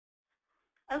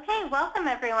Okay, welcome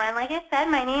everyone. Like I said,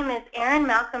 my name is Erin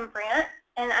Malcolm Brandt,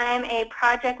 and I'm a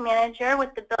project manager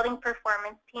with the Building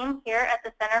Performance team here at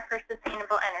the Center for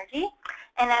Sustainable Energy,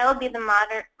 and I will be the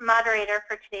moderator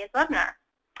for today's webinar.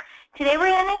 Today we're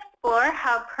going to explore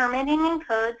how permitting and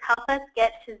codes help us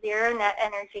get to zero net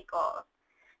energy goals.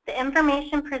 The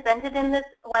information presented in this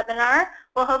webinar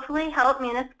will hopefully help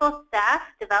municipal staff,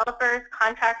 developers,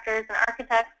 contractors, and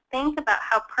architects think about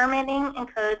how permitting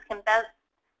and codes can best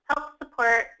help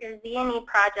support your Z&E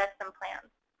projects and plans.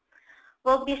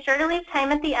 We'll be sure to leave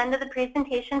time at the end of the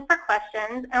presentation for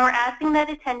questions, and we're asking that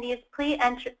attendees please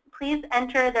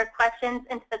enter their questions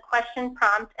into the question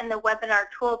prompt in the webinar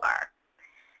toolbar.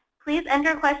 Please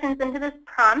enter questions into this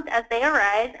prompt as they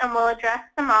arise, and we'll address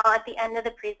them all at the end of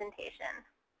the presentation.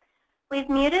 We've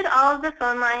muted all of the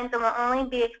phone lines and will only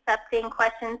be accepting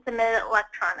questions submitted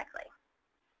electronically.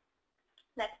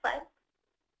 Next slide.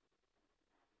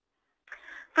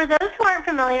 For those who aren't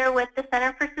familiar with the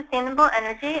Center for Sustainable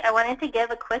Energy, I wanted to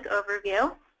give a quick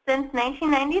overview. Since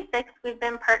 1996, we've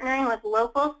been partnering with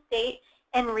local, state,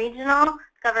 and regional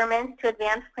governments to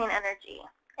advance clean energy.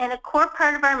 And a core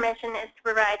part of our mission is to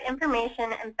provide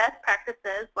information and best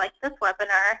practices like this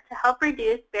webinar to help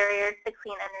reduce barriers to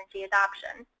clean energy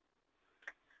adoption.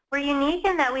 We're unique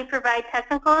in that we provide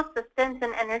technical assistance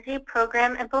and energy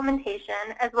program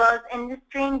implementation, as well as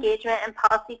industry engagement and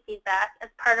policy feedback as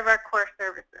part of our core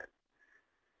services.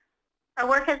 Our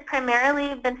work has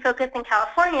primarily been focused in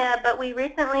California, but we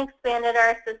recently expanded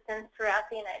our assistance throughout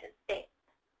the United States.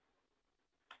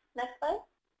 Next slide.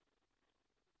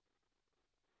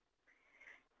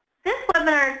 This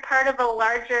webinar is part of a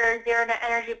larger Zero Net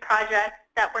Energy project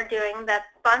that we're doing that's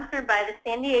sponsored by the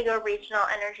San Diego Regional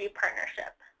Energy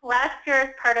Partnership. Last year, as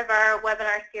part of our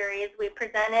webinar series, we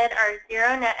presented our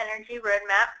Zero Net Energy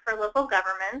Roadmap for local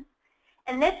governments.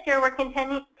 And this year, we're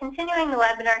continuing the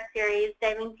webinar series,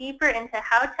 diving deeper into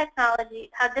how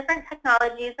different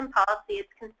technologies and policies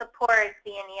can support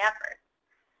Z&E efforts.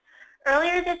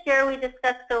 Earlier this year, we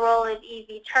discussed the role of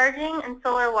EV charging and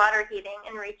solar water heating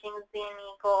in reaching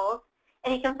Z&E goals.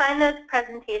 And you can find those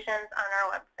presentations on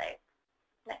our website.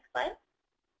 Next slide.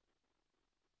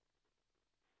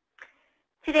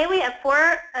 Today we have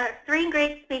three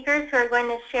great speakers who are going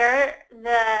to share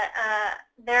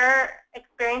their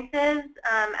experiences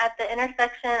at the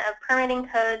intersection of permitting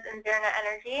codes and zero net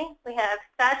energy. We have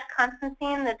Saj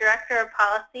Constantine, the Director of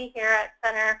Policy here at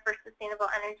Center for Sustainable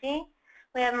Energy.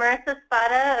 We have Marissa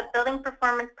Spada, a Building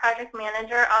Performance Project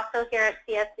Manager, also here at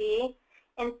CSE,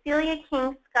 and Celia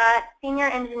King-Scott, Senior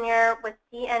Engineer with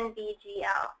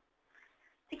DNVGL.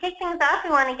 To kick things off, we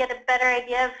want to get a better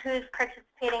idea of who's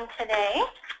participating today.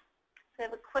 So we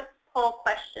have a quick poll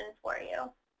question for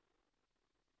you.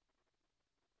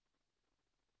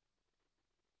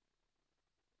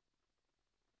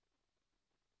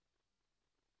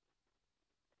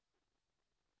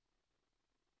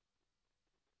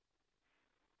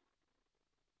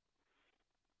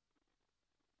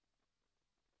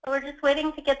 So we're just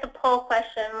waiting to get the poll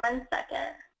question. 1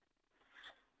 second.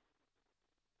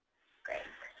 Great.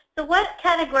 So what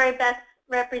category best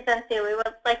represents you? We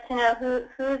would like to know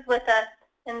who's with us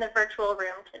in the virtual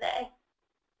room today.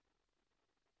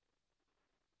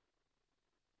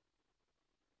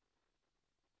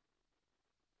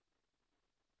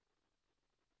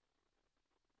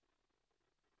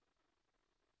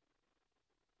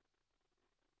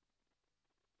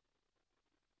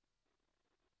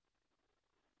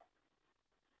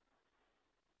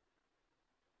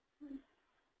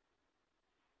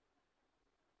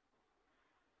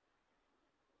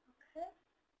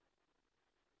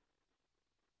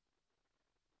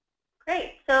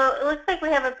 Great. So it looks like we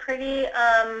have a pretty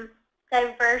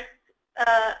diverse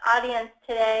audience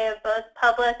today of both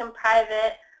public and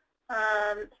private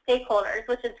stakeholders,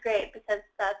 which is great because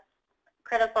that's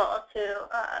critical to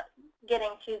getting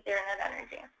to zero net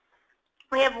energy.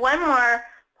 We have one more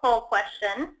poll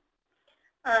question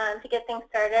to get things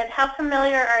started. How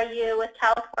familiar are you with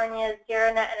California's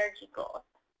zero net energy goals?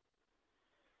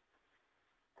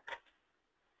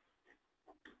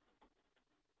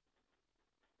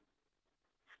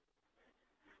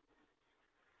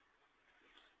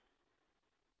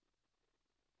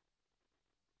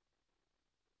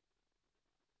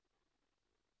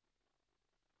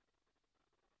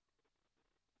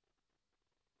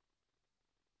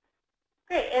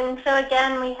 Great, and so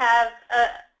again, we have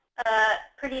a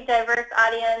pretty diverse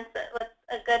audience with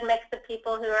a good mix of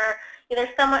people who are either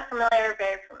somewhat familiar or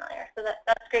very familiar. So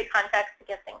that's great context to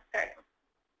get things started.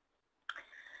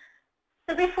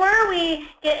 So before we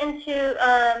get into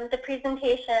the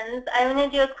presentations, I'm going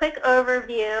to do a quick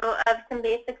overview of some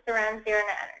basics around zero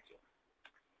net energy.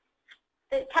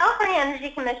 The California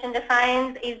Energy Commission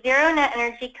defines a zero net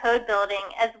energy code building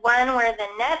as one where the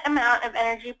net amount of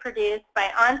energy produced by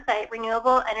on-site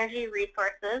renewable energy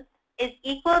resources is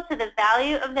equal to the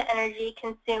value of the energy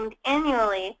consumed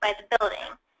annually by the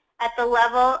building at the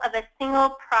level of a single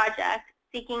project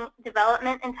seeking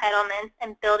development entitlements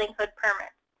and building code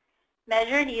permits,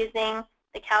 measured using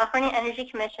the California Energy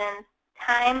Commission's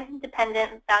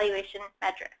time-dependent valuation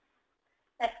metric.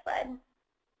 Next slide.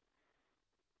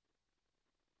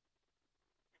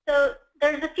 So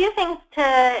there's a few things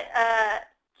to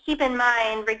keep in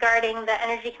mind regarding the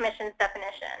Energy Commission's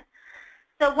definition.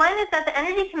 So one is that the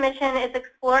Energy Commission is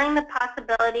exploring the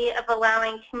possibility of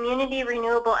allowing community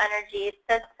renewable energy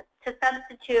to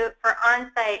substitute for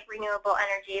on-site renewable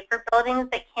energy for buildings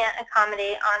that can't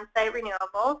accommodate on-site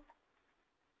renewables.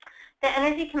 The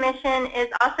Energy Commission is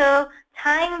also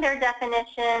tying their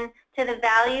definition to the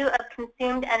value of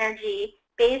consumed energy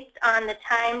based on the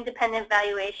time-dependent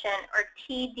valuation, or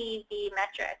TDV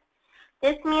metric.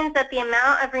 This means that the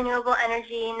amount of renewable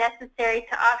energy necessary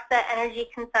to offset energy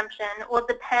consumption will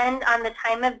depend on the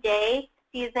time of day,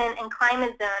 season, and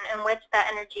climate zone in which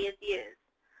that energy is used.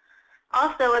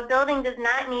 Also, a building does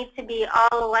not need to be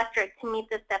all electric to meet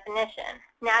this definition.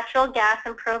 Natural gas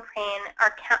and propane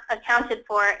are accounted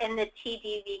for in the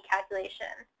TDV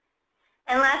calculation.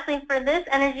 And lastly, for this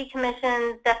Energy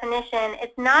Commission's definition,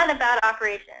 it's not about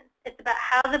operations. It's about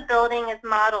how the building is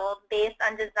modeled based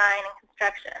on design and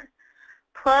construction.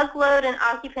 Plug, load, and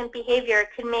occupant behavior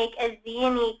could make a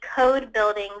Z&E code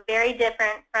building very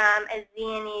different from a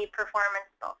Z&E performance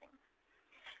building.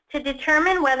 To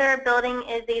determine whether a building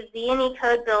is a Z&E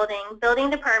code building,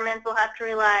 building departments will have to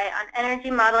rely on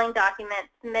energy modeling documents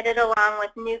submitted along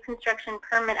with new construction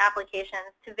permit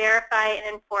applications to verify and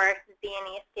enforce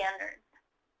Z&E standards.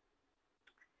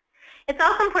 It's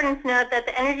also important to note that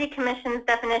the Energy Commission's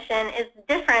definition is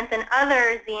different than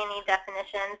other Z&E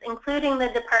definitions, including the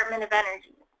Department of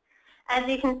Energy. As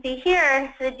you can see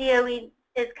here, the DOE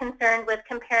is concerned with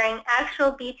comparing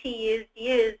actual BTUs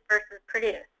used versus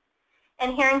produced.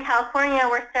 And here in California,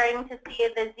 we're starting to see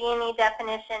the Z&E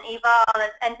definition evolve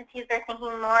as entities are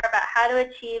thinking more about how to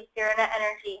achieve zero net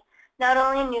energy, not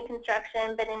only in new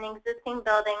construction, but in existing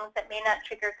buildings that may not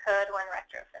trigger code when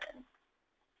retrofitted.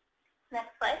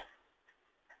 Next slide.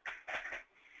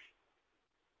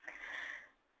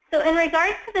 So in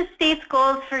regards to the state's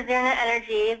goals for zero net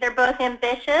energy, they're both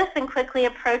ambitious and quickly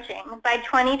approaching. By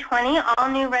 2020, all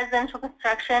new residential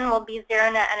construction will be zero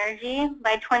net energy.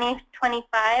 By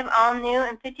 2025, all new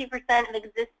and 50% of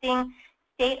existing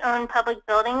state-owned public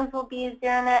buildings will be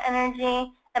zero net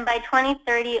energy. And by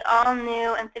 2030, all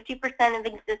new and 50% of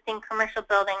existing commercial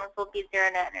buildings will be zero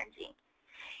net energy.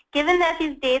 Given that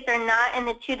these dates are not in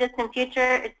the too distant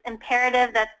future, it's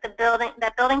imperative that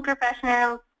building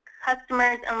professionals,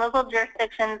 customers, and local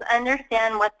jurisdictions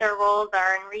understand what their roles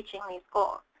are in reaching these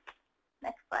goals.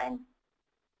 Next slide.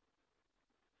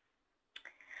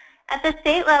 At the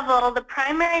state level, the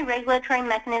primary regulatory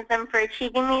mechanism for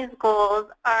achieving these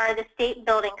goals are the state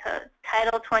building codes,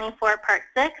 Title 24, Part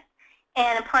 6,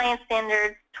 and Appliance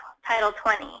Standards, Title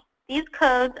 20. These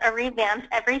codes are revamped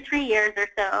every 3 years or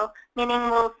so,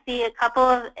 meaning we'll see a couple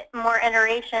of more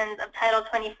iterations of Title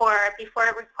 24 before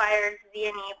it requires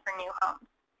Z&E for new homes.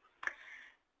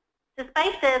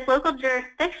 Despite this, local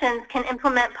jurisdictions can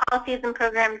implement policies and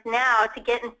programs now to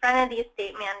get in front of these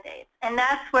state mandates. And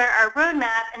that's where our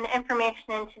roadmap and the information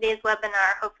in today's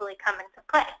webinar hopefully come into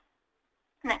play.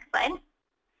 Next slide.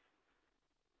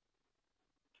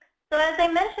 So as I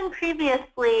mentioned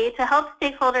previously, to help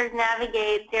stakeholders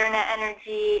navigate zero net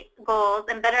energy goals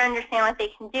and better understand what they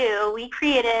can do, we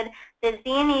created the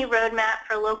Z&E Roadmap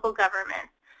for Local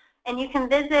Governments. And you can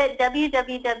visit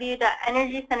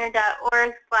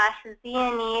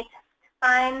www.energycenter.org/Z&E to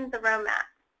find the roadmap.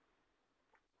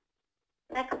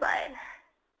 Next slide.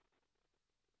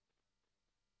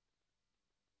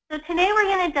 So today we're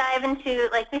going to dive into,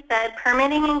 like we said,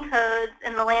 permitting and codes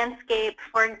in the landscape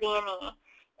for Z&E.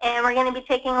 And we're going to be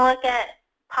taking a look at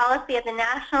policy at the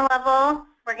national level.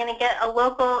 We're going to get the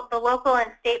local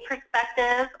and state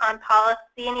perspective on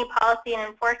Z&E policy and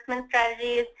enforcement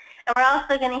strategies. And we're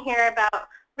also going to hear about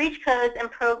reach codes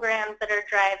and programs that are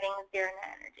driving zero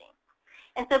net energy.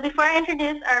 And so before I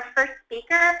introduce our first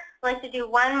speaker, I'd like to do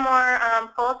one more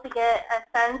poll to get a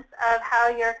sense of how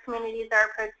your communities are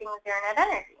approaching zero net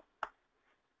energy.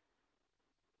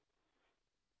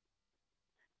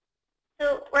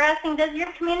 So we're asking, does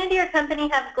your community or company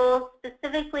have goals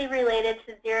specifically related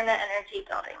to zero net energy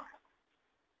buildings?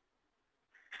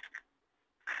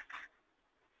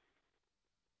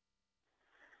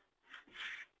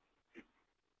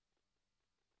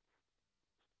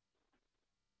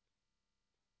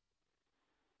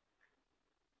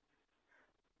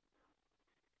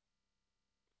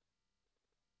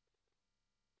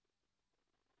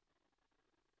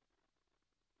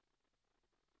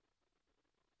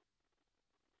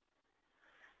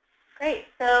 Great.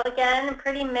 So again, a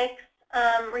pretty mixed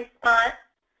response.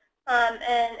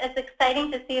 And it's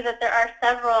exciting to see that there are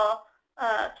several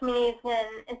communities and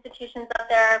institutions out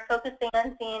there focusing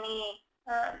on C&E,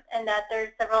 and that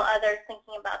there's several others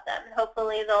thinking about them. And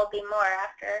hopefully there'll be more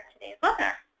after today's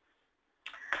webinar.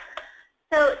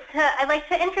 So I'd like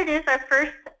to introduce our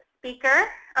first speaker,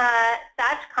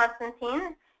 Sach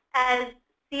Constantine. As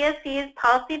CSC's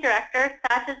Policy Director,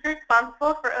 Sach is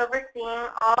responsible for overseeing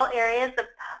all areas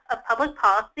of public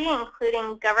policy,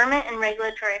 including government and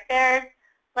regulatory affairs,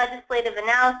 legislative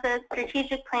analysis,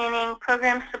 strategic planning,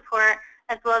 program support,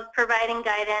 as well as providing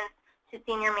guidance to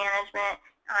senior management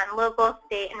on local,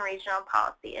 state, and regional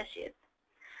policy issues.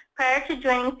 Prior to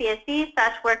joining CSC,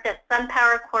 Sach worked at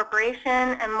SunPower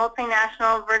Corporation, a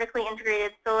multinational vertically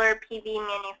integrated solar PV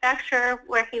manufacturer,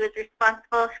 where he was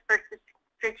responsible for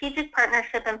strategic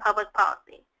partnership and public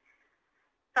policy.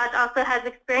 Sach also has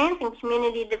experience in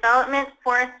community development,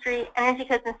 forestry, energy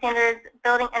codes and standards,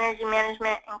 building energy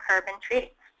management, and carbon trading.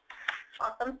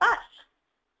 Welcome, Sach.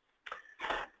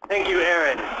 Thank you,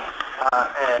 Erin.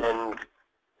 And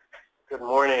good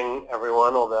morning,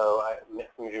 everyone, although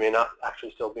some of you may not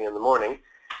actually still be in the morning.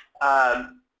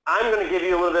 I'm going to give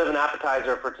you a little bit of an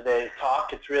appetizer for today's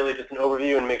talk. It's really just an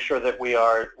overview and make sure that we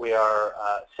are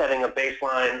setting a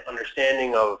baseline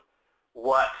understanding of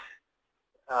what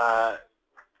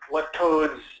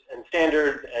codes and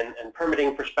standards and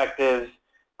permitting perspectives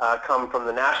come from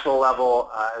the national level,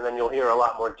 and then you'll hear a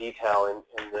lot more detail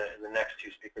in the next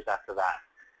two speakers after that.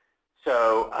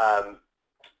 So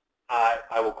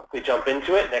I will quickly jump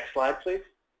into it. Next slide, please.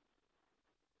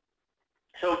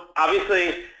 So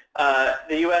obviously,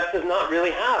 the U.S. does not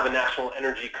really have a national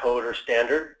energy code or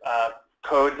standard.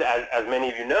 Codes, as many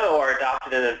of you know, are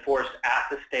adopted and enforced at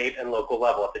the state and local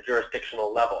level, at the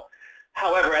jurisdictional level.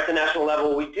 However, at the national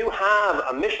level, we do have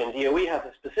a mission. DOE has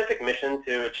a specific mission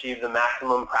to achieve the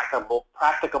maximum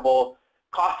practicable,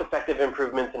 cost-effective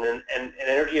improvements in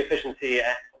energy efficiency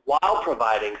while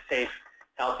providing safe,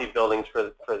 healthy buildings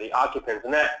for the occupants.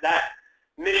 And that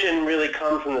mission really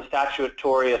comes from the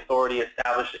statutory authority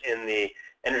established in the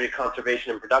Energy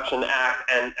Conservation and Production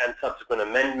Act and subsequent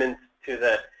amendments to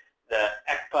the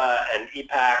ECPA and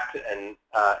EPACT and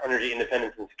Energy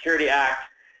Independence and Security Act.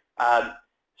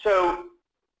 So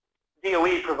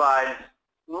DOE provides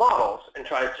models and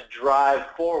tries to drive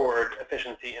forward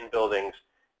efficiency in buildings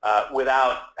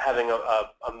without having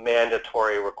a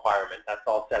mandatory requirement. That's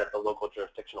all set at the local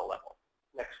jurisdictional level.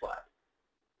 Next slide.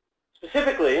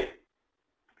 Specifically,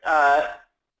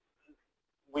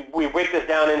 we break this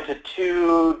down into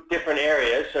two different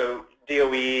areas. So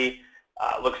DOE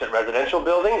looks at residential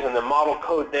buildings, and the model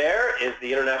code there is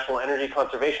the International Energy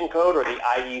Conservation Code, or the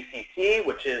IECC,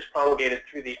 which is promulgated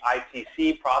through the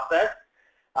ICC process.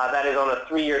 That is on a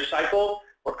 3-year cycle.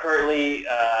 We're currently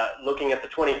looking at the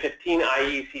 2015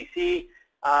 IECC,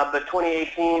 but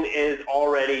 2018 is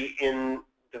already in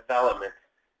development.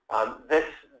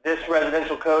 This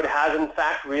residential code has, in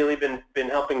fact, really been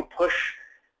helping push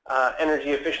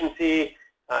energy efficiency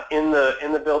in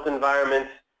the built environment.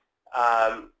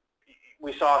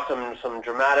 We saw some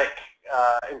dramatic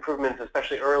improvements,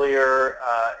 especially earlier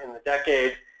in the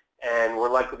decade, and we're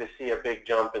likely to see a big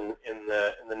jump in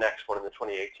the next one, in the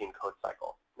 2018 code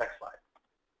cycle. Next slide.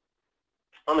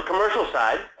 On the commercial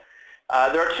side,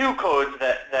 there are two codes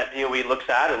that DOE looks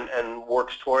at and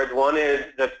works towards. One is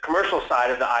the commercial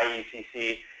side of the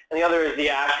IECC, and the other is the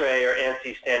ASHRAE or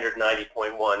ANSI standard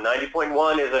 90.1.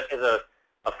 90.1 is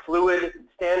a fluid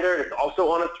standard. It's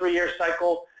also on a 3-year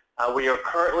cycle. We are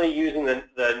currently using the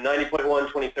 90.1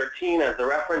 2013 as the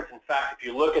reference. In fact, if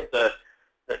you look at the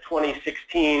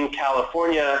 2016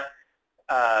 California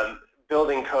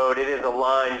building code, it is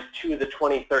aligned to the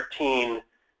 2013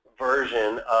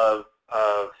 version of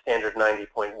standard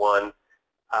 90.1.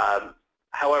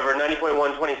 However,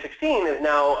 90.1 2016 is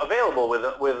now available with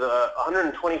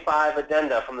 125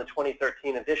 addenda from the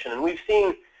 2013 edition. And we've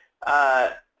seen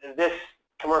this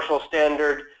commercial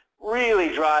standard really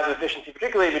drive efficiency,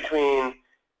 particularly between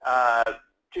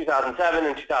 2007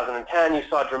 and 2010. You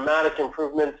saw dramatic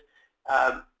improvements.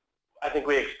 I think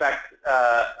we expect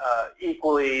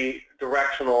equally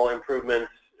directional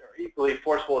improvements, or equally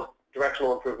forceful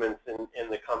directional improvements in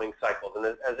the coming cycles. And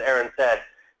as Erin said,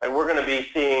 we're going to be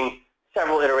seeing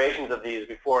several iterations of these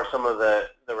before some of the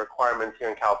requirements here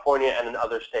in California and in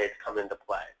other states come into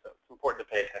play. So it's important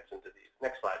to pay attention to these.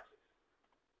 Next slide, please.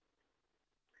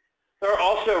 There are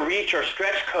also REACH or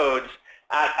stretch codes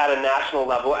at a national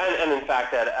level and in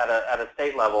fact at a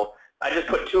state level. I just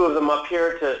put two of them up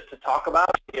here to talk about,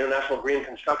 the International Green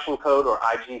Construction Code, or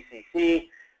IGCC,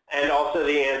 and also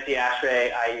the ANSI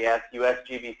ASHRAE IES US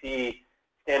GBC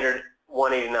Standard 1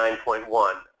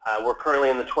 189.1. We're currently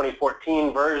in the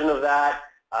 2014 version of that.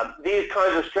 These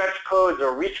kinds of stretch codes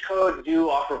or reach codes do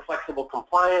offer flexible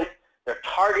compliance. They're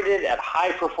targeted at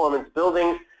high-performance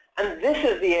buildings. And this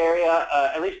is the area,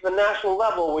 at least at the national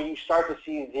level, where you start to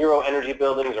see zero-energy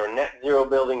buildings or net zero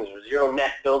buildings or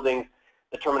zero-net buildings.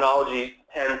 The terminology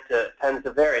tends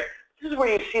to vary. This is where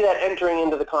you see that entering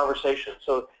into the conversation.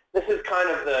 So this is kind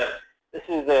of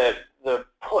the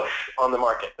push on the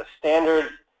market. The standards,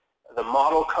 the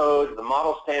model codes, the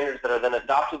model standards that are then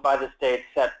adopted by the states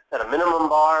set a minimum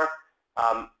bar,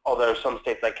 although some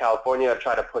states like California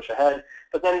try to push ahead.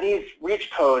 But then these reach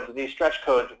codes, these stretch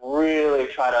codes, really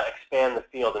try to expand the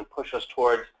field and push us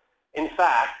towards, in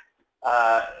fact,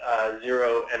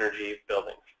 zero-energy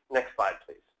buildings. Next slide,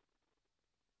 please.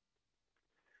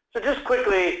 So just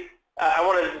quickly, I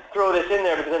want to throw this in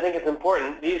there because I think it's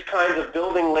important. These kinds of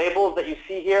building labels that you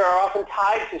see here are often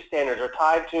tied to standards or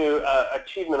tied to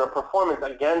achievement or performance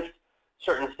against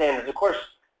certain standards. Of course,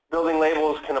 building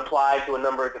labels can apply to a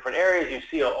number of different areas. You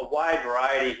see a wide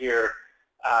variety here,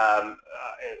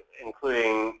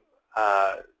 including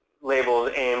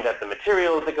labels aimed at the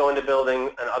materials that go into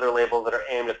buildings and other labels that are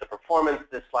aimed at the performance.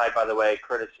 This slide, by the way,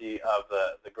 courtesy of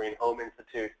the Green Home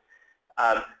Institute.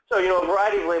 So, a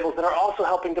variety of labels that are also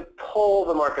helping to pull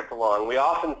the markets along. We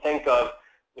often think of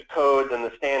the codes and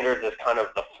the standards as kind of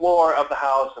the floor of the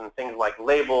house and things like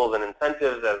labels and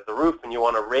incentives as the roof, and you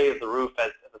want to raise the roof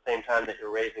at the same time that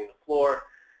you're raising the floor.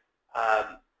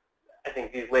 I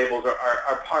think these labels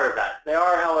are part of that. They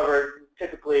are, however,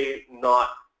 typically not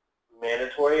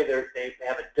mandatory. They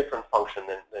have a different function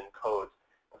than codes.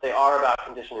 But they are about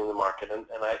conditioning the market, and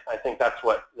I think that's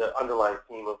what the underlying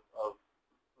theme of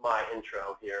my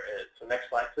intro here is. So next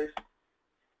slide, please.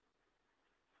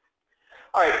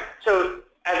 All right, so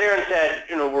as Aaron said,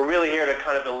 we're really here to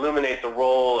kind of illuminate the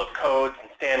role of codes and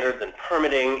standards and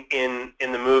permitting in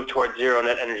the move towards zero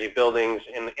net energy buildings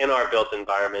in our built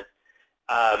environment.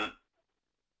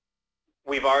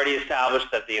 We've already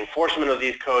established that the enforcement of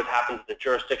these codes happens at the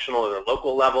jurisdictional or the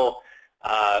local level.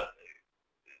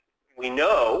 We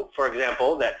know, for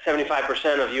example, that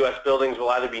 75% of U.S. buildings will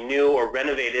either be new or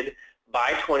renovated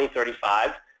by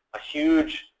 2035, a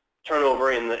huge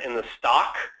turnover in the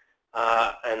stock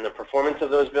and the performance of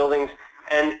those buildings.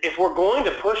 And if we're going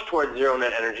to push towards zero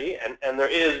net energy, and there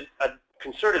is a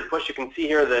concerted push, you can see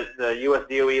here the US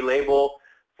DOE label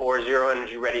for zero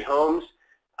energy ready homes.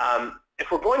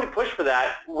 If we're going to push for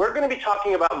that, we're going to be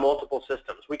talking about multiple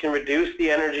systems. We can reduce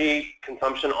the energy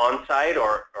consumption on site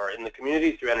or in the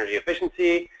community through energy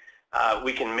efficiency.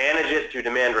 We can manage it through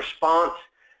demand response.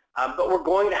 But we're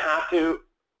going to have to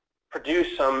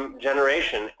produce some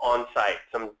generation on site,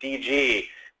 some DG.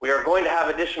 We are going to have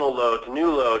additional loads,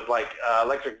 new loads like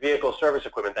electric vehicle service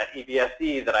equipment, that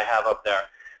EVSE that I have up there.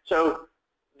 So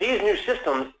these new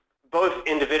systems, both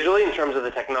individually in terms of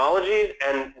the technologies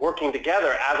and working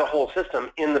together as a whole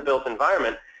system in the built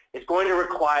environment, is going to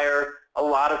require a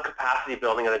lot of capacity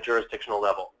building at a jurisdictional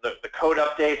level. The code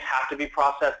updates have to be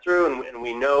processed through, and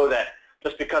we know that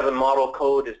just because a model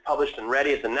code is published and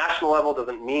ready at the national level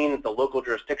doesn't mean the local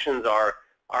jurisdictions are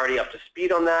already up to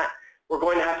speed on that. We're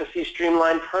going to have to see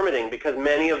streamlined permitting because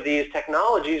many of these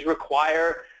technologies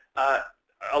require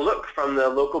a look from the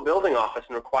local building office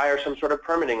and require some sort of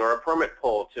permitting or a permit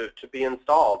pull to be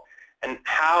installed. And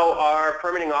how are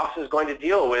permitting offices going to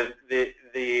deal with the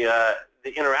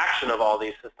interaction of all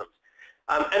these systems?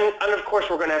 And of course,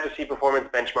 we're going to have to see performance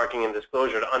benchmarking and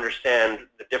disclosure to understand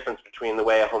the difference between the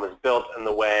way a home is built and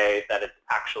the way that it's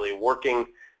actually working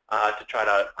to try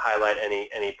to highlight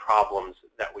any problems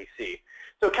that we see.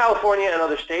 So California and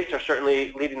other states are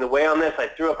certainly leading the way on this. I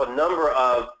threw up a number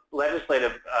of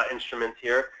legislative instruments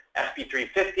here. SB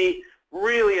 350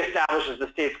 really establishes the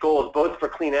state's goals both for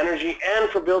clean energy and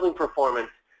for building performance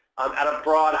at a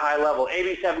broad, high level.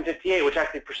 AB 758, which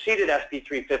actually preceded SB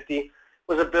 350,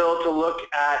 was a bill to look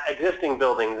at existing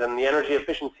buildings and the energy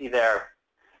efficiency there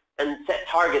and set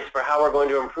targets for how we're going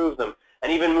to improve them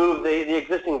and even move the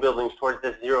existing buildings towards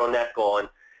this zero net goal.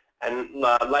 And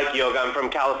like yoga, I'm from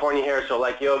California here, so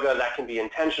like yoga, that can be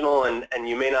intentional and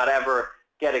you may not ever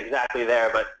get exactly there,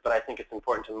 but I think it's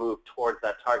important to move towards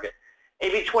that target.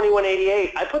 AB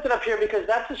 2188, I put that up here because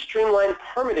that's a streamlined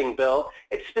permitting bill.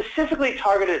 It's specifically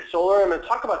targeted at solar. I'm going to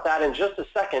talk about that in just a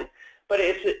second. But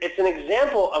it's an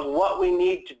example of what we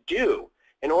need to do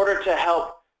in order to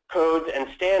help codes and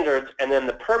standards and then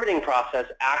the permitting process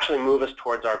actually move us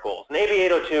towards our goals. And AB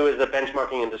 802 is the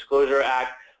Benchmarking and Disclosure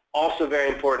Act, also very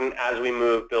important as we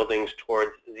move buildings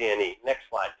towards ZNE. Next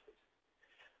slide, please.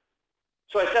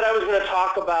 So I said I was going to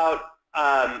talk about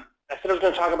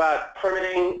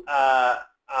permitting.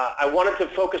 I wanted to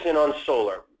focus in on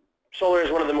solar. solar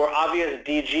is one of the more obvious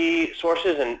DG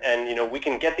sources, and you know, we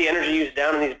can get the energy use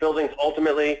down in these buildings.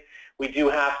 Ultimately, we do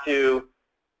have to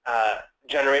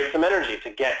generate some energy to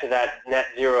get to that net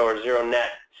zero or zero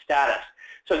net status.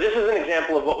 So this is an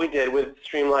example of what we did with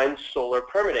streamlined solar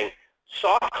permitting.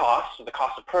 Soft costs, so the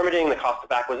cost of permitting, the cost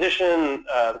of acquisition,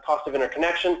 the cost of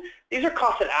interconnection, these are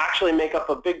costs that actually make up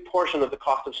a big portion of the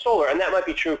cost of solar, and that might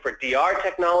be true for DR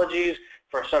technologies,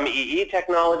 for some EE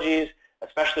technologies,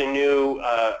 especially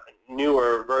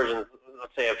newer versions,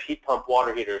 let's say, of heat pump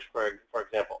water heaters, for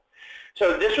example.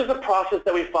 So this was the process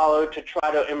that we followed to try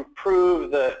to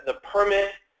improve the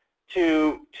permit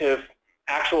to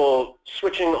actual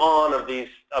switching on of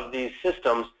these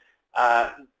systems.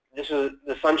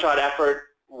 The Sunshot effort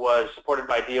was supported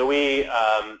by DOE,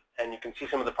 and you can see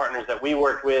some of the partners that we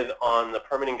worked with on the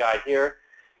permitting guide here.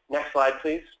 Next slide,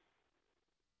 please.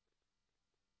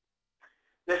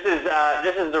 This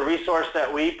is the resource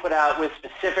that we put out with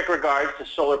specific regards to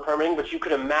solar permitting, but you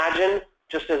could imagine,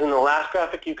 just as in the last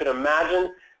graphic, you could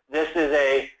imagine this is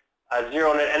a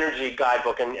zero net energy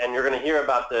guidebook, and you're going to hear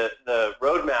about the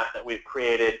roadmap that we've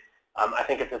created. I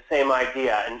think it's the same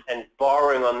idea, and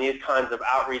borrowing on these kinds of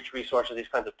outreach resources, these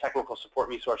kinds of technical support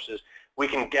resources, we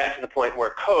can get to the point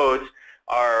where codes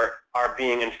are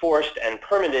being enforced and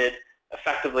permitted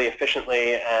effectively,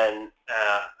 efficiently, and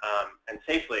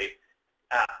safely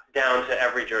down to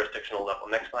every jurisdictional level.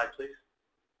 Next slide, please.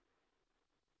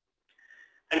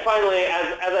 And finally,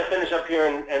 as I finish up here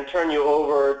and turn you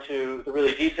over to the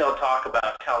really detailed talk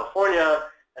about California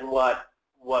and what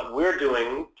we're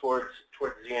doing towards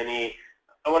ZNE,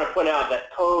 I want to point out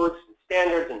that codes,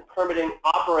 standards, and permitting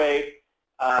operate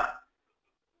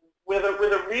with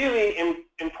a really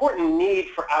important need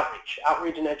for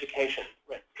outreach and education.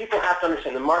 Right? People have to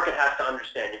understand. The market has to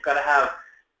understand. You've got to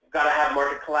have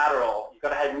market collateral. You've got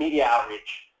to have media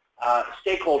outreach.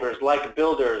 Stakeholders like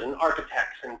builders and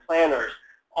architects and planners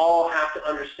all have to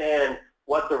understand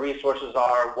what the resources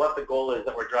are, what the goal is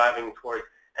that we're driving towards.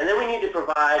 And then we need to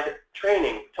provide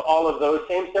training to all of those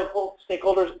same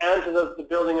stakeholders and to the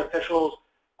building officials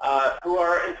who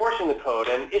are enforcing the code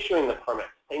and issuing the permits.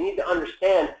 They need to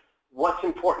understand what's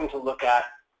important to look at,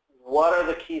 what are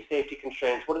the key safety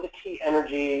constraints, what are the key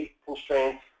energy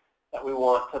constraints that we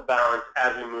want to balance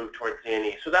as we move towards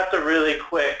ZNE. So that's a really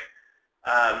quick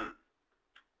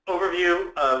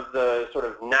overview of the sort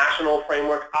of national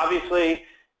framework. Obviously,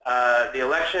 the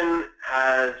election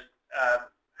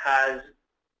has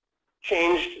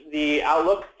changed the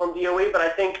outlook from DOE, but I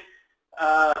think,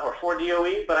 or for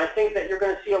DOE, but I think that you're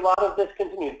going to see a lot of this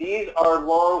continue. These are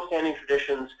long-standing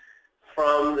traditions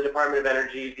from the Department of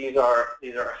Energy. These are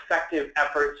effective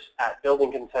efforts at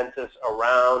building consensus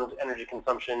around energy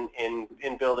consumption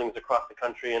in buildings across the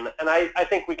country, and I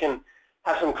think we can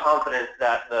have some confidence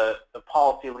that the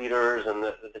policy leaders and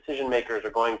the decision makers are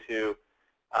going to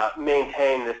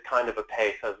maintain this kind of a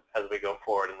pace as we go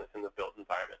forward in the built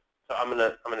environment. So I'm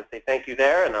gonna say thank you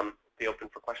there, and I'm be open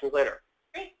for questions later.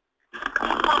 Great.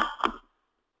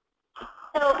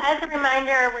 So as a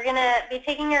reminder, we're going to be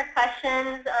taking your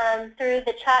questions through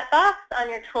the chat box on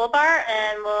your toolbar,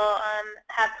 and we'll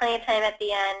have plenty of time at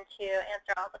the end to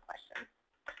answer all the questions.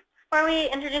 Before we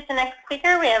introduce the next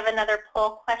speaker, we have another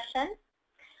poll question.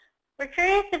 We're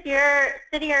curious if your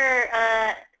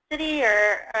city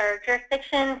or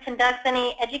jurisdiction conducts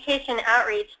any education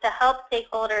outreach to help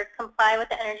stakeholders comply with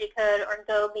the energy code or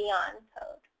go beyond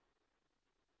code.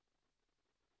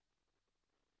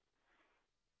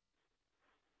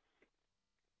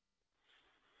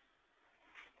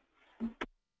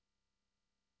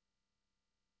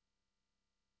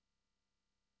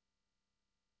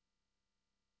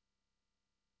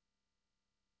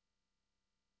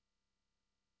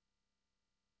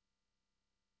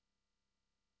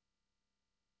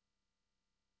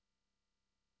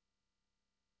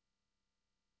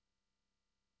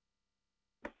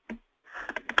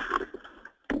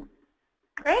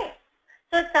 Great.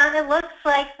 So it looks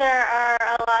like there are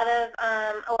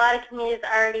a lot of communities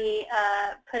already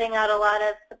putting out a lot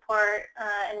of support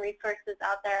and resources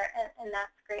out there, and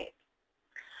that's great.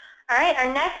 All right,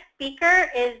 our next speaker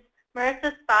is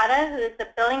Marissa Spada, who is the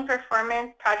Building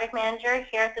Performance Project Manager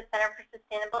here at the Center for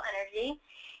Sustainable Energy.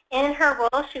 In her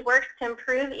role, she works to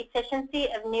improve efficiency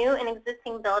of new and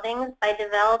existing buildings by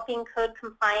developing code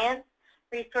compliance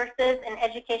resources and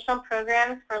educational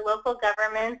programs for local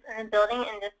governments and the building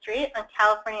industry on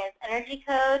California's Energy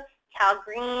Code, Cal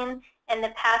Green, and the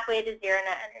Pathway to Zero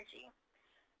Net Energy.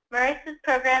 Marissa's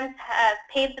programs have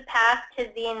paved the path to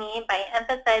ZNE by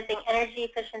emphasizing energy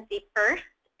efficiency first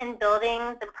in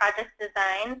buildings and project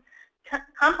design,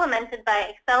 complemented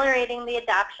by accelerating the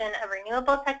adoption of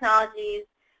renewable technologies,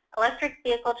 electric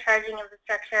vehicle charging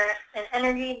infrastructure, and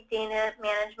energy data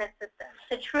management systems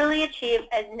to truly achieve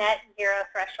a net zero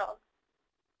threshold.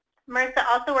 MRSA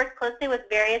also works closely with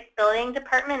various building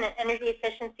department and energy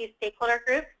efficiency stakeholder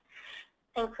groups,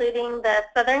 including the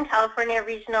Southern California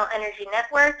Regional Energy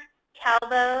Network,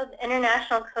 CALVO, the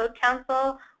International Code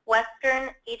Council, Western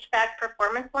HVAC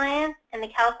Performance Alliance, and the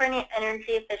California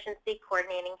Energy Efficiency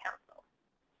Coordinating Council.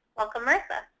 Welcome,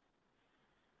 MRSA.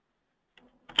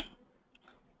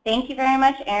 Thank you very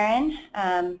much, Erin,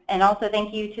 and also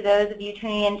thank you to those of you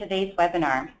tuning in today's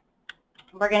webinar.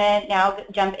 We're going to now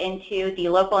jump into the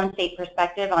local and state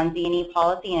perspective on Z&E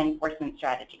policy and enforcement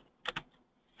strategy.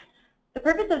 The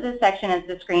purpose of this section, as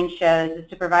the screen shows, is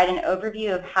to provide an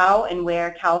overview of how and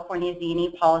where California's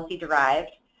Z&E policy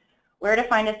derived, where to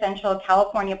find essential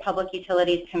California Public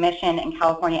Utilities Commission and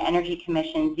California Energy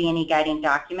Commission Z&E guiding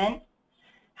documents,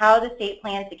 how the state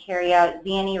plans to carry out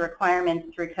Z&E requirements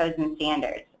through codes and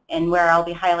standards, and where I'll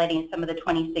be highlighting some of the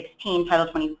 2016 Title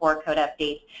 24 code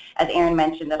updates, as Erin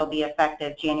mentioned, that'll be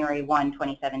effective January 1,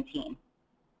 2017.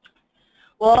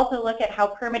 We'll also look at how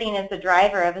permitting is the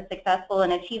driver of a successful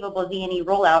and achievable Z&E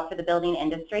rollout for the building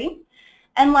industry.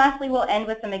 And lastly, we'll end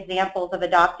with some examples of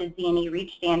adopted Z&E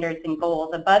REACH standards and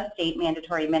goals above state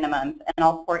mandatory minimums, and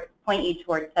I'll point you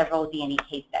towards several Z&E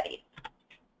case studies.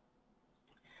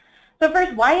 So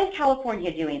first, why is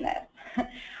California doing this?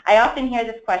 I often hear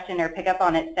this question or pick up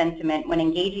on its sentiment when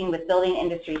engaging with building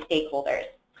industry stakeholders.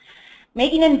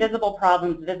 Making invisible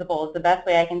problems visible is the best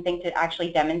way I can think to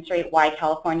actually demonstrate why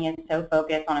California is so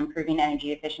focused on improving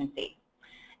energy efficiency.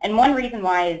 And one reason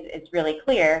why is really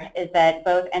clear is that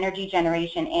both energy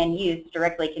generation and use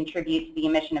directly contribute to the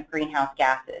emission of greenhouse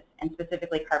gases, and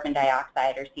specifically carbon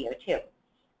dioxide or CO2.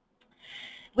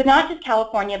 With not just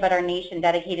California but our nation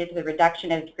dedicated to the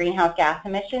reduction of greenhouse gas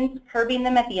emissions, curbing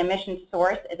them at the emission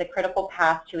source is a critical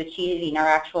path to achieving our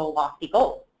actual lofty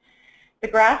goals. The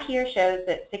graph here shows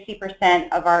that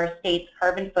 60% of our state's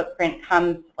carbon footprint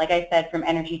comes, like I said, from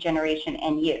energy generation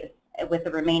and use, with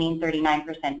the remaining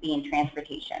 39% being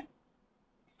transportation.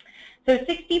 So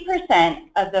 60%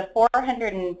 of the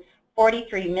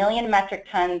 443 million metric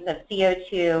tons of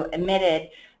CO2 emitted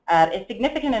is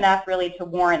significant enough really to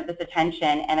warrant this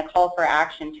attention and a call for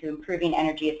action to improving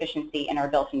energy efficiency in our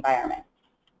built environment.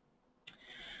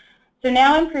 So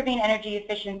now improving energy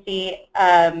efficiency, is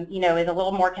a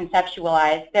little more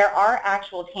conceptualized. There are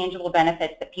actual tangible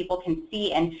benefits that people can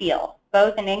see and feel,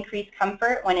 both in increased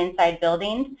comfort when inside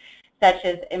buildings, such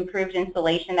as improved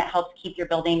insulation that helps keep your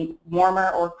building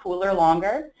warmer or cooler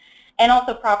longer, and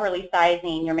also properly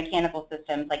sizing your mechanical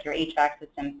systems like your HVAC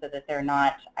systems so that they're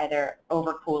not either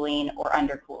overcooling or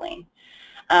undercooling.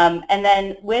 And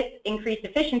then with increased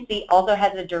efficiency also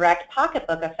has a direct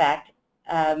pocketbook effect,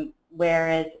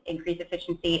 whereas increased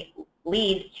efficiency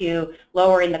leads to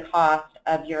lowering the cost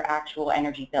of your actual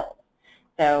energy bill.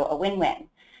 So a win-win.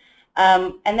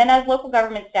 And then as local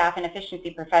government staff and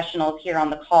efficiency professionals here on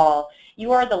the call,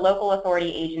 you are the local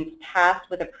authority agents tasked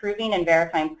with approving and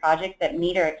verifying projects that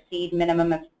meet or exceed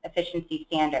minimum efficiency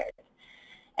standards.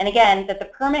 And again, that the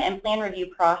permit and plan review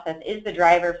process is the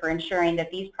driver for ensuring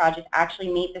that these projects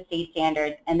actually meet the state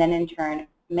standards and then in turn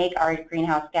make our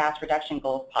greenhouse gas reduction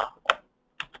goals possible.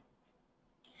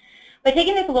 But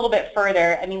taking this a little bit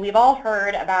further, I mean, we've all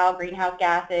heard about greenhouse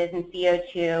gases and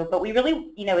CO2, but we really,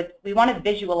 we want to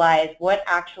visualize what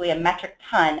actually a metric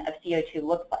ton of CO2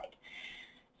 looks like.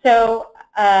 So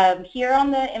here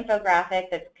on the infographic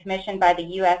that's commissioned by the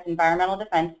U.S. Environmental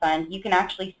Defense Fund, you can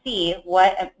actually see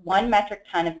what 1 metric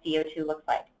ton of CO2 looks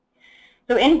like.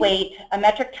 So in weight, a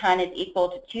metric ton is equal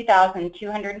to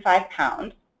 2,205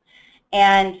 pounds,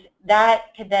 and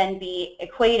that could then be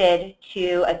equated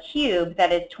to a cube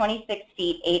that is 26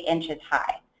 feet 8 inches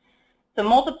high. So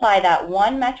multiply that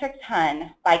 1 metric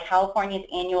ton by California's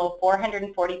annual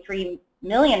 443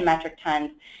 million metric tons,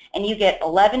 and you get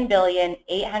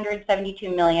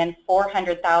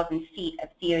 11,872,400,000 feet of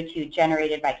CO2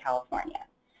 generated by California.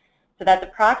 So that's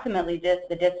approximately just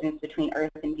the distance between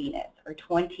Earth and Venus, or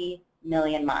 20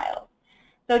 million miles.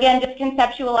 So again, just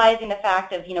conceptualizing the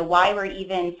fact of why we're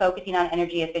even focusing on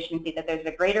energy efficiency, that there's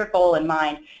a greater goal in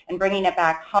mind, and bringing it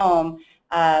back home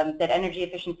that energy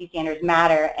efficiency standards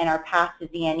matter and our path to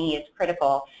Z&E is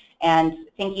critical, and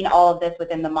thinking all of this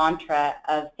within the mantra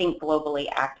of think globally,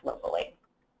 act locally.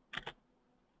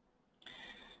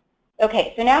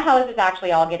 Okay, so now how is this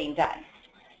actually all getting done?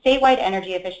 Statewide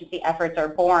energy efficiency efforts are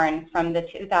born from the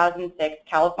 2006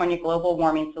 California Global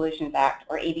Warming Solutions Act,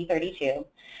 or AB 32,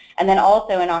 and then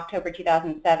also in October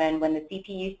 2007 when the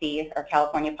CPUC, or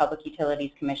California Public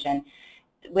Utilities Commission,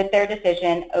 with their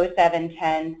decision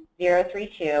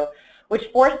 07-10-032, which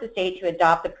forced the state to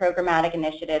adopt the programmatic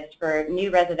initiatives for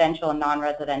new residential and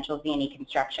non-residential Z&E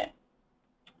construction.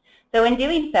 So in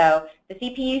doing so, the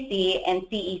CPUC and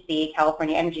CEC,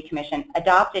 California Energy Commission,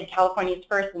 adopted California's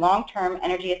first long-term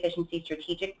energy efficiency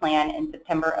strategic plan in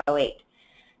September '08.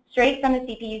 Straight from the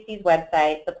CPUC's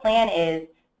website, the plan is,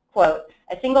 quote,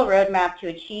 a single roadmap to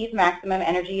achieve maximum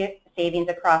energy savings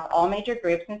across all major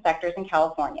groups and sectors in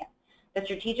California. The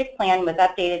strategic plan was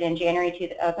updated in January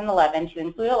 2011 to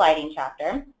include a lighting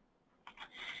chapter.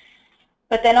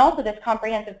 But then also this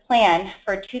comprehensive plan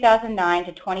for 2009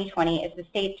 to 2020 is the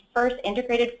state's first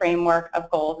integrated framework of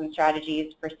goals and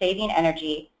strategies for saving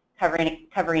energy,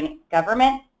 covering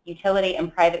government, utility,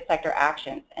 and private sector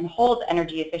actions, and holds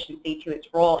energy efficiency to its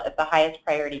role as the highest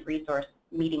priority resource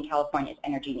meeting California's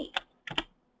energy needs.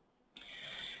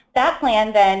 That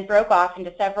plan then broke off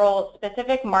into several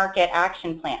specific market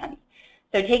action plans.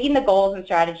 So taking the goals and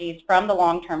strategies from the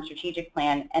long-term strategic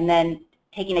plan and then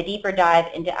taking a deeper dive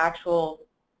into actual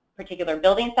particular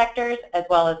building sectors as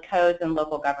well as codes and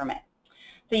local government.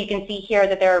 So you can see here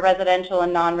that there are residential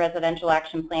and non-residential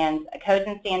action plans, a codes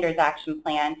and standards action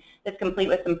plan that's complete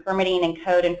with some permitting and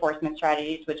code enforcement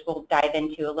strategies, which we'll dive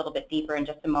into a little bit deeper in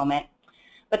just a moment.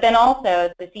 But then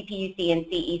also the CPUC and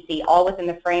CEC, all within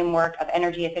the framework of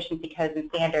energy efficiency codes and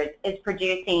standards, is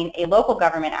producing a local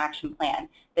government action plan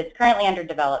that's currently under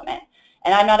development.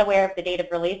 And I'm not aware of the date of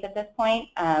release at this point,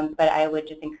 but I would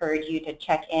just encourage you to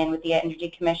check in with the Energy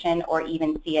Commission or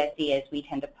even CSC, as we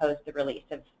tend to post the release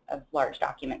of large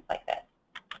documents like this.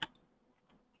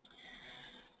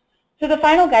 So the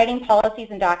final guiding policies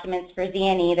and documents for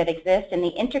Z&E that exist in the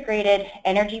Integrated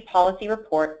Energy Policy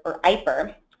Report, or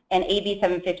IPER, and AB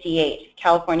 758,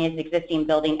 California's existing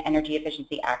Building Energy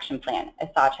Efficiency Action Plan, as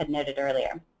Sach had noted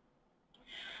earlier.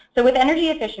 So with energy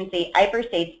efficiency, IPER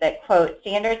states that, quote,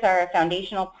 standards are a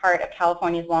foundational part of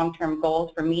California's long-term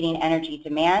goals for meeting energy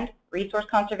demand, resource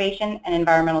conservation, and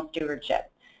environmental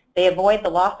stewardship. They avoid the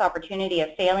lost opportunity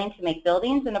of failing to make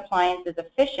buildings and appliances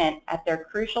efficient at their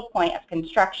crucial point of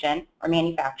construction or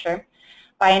manufacture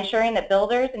by ensuring that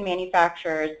builders and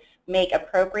manufacturers make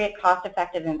appropriate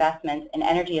cost-effective investments in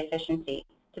energy efficiency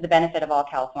to the benefit of all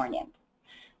Californians.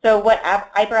 So what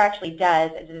IPER actually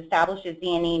does is it establishes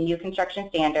Z&E new construction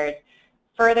standards,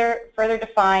 further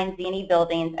defines Z&E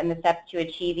buildings and the steps to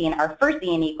achieving our first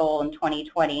Z&E goal in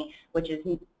 2020, which is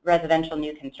residential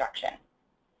new construction.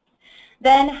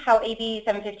 Then how AB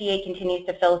 758 continues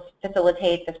to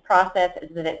facilitate this process is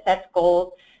that it sets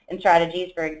goals and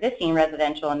strategies for existing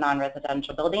residential and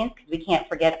non-residential buildings, because we can't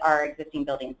forget our existing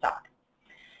building stock.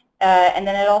 And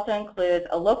then it also includes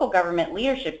a local government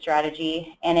leadership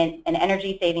strategy and an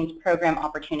energy savings program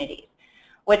opportunities.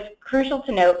 What's crucial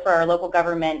to note for our local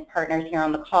government partners here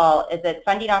on the call is that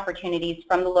funding opportunities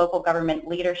from the local government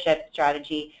leadership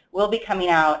strategy will be coming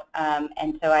out,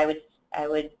 and so I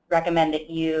would recommend that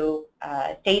you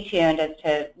stay tuned as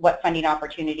to what funding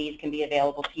opportunities can be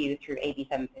available to you through AB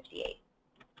 758.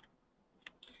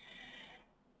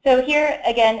 So here,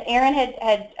 again, Aaron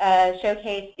had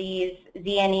showcased these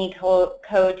Z&E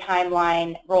code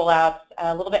timeline rollouts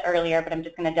a little bit earlier, but I'm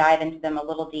just going to dive into them a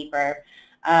little deeper.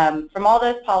 From all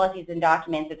those policies and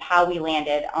documents is how we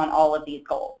landed on all of these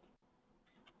goals.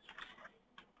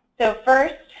 So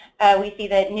first, we see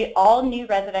that all new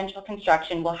residential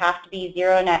construction will have to be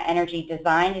zero net energy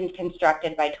designed and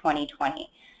constructed by 2020.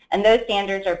 And those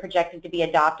standards are projected to be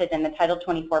adopted in the Title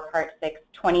 24 Part 6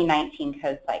 2019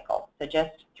 code cycle, so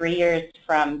just 3 years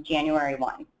from January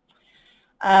 1.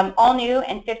 All new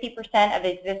and 50% of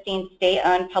existing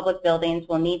state-owned public buildings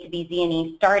will need to be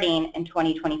Z&E starting in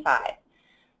 2025.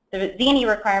 The Z&E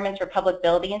requirements for public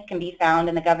buildings can be found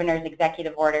in the Governor's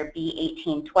Executive Order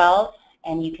B1812,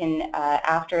 and you can,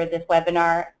 after this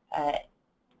webinar,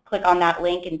 click on that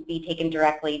link and be taken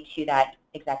directly to that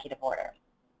executive order.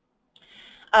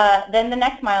 Then the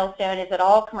next milestone is that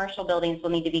all commercial buildings will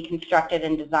need to be constructed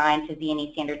and designed to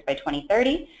Z&E standards by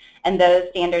 2030, and those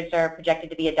standards are projected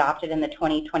to be adopted in the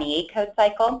 2028 code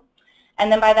cycle.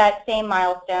 And then by that same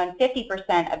milestone,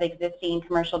 50% of existing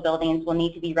commercial buildings will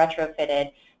need to be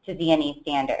retrofitted to Z&E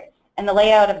standards. And the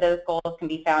layout of those goals can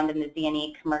be found in the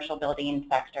Z&E Commercial Building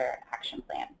Sector Action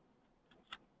Plan.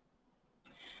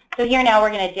 So here now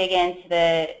we're going to dig into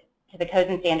the Codes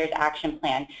and Standards Action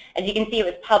Plan. As you can see, it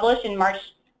was published in March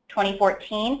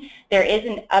 2014. There is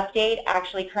an update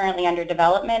actually currently under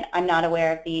development. I'm not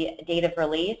aware of the date of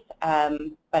release,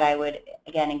 but I would,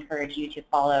 again, encourage you to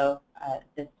follow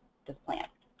this plan.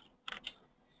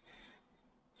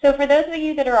 So for those of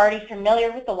you that are already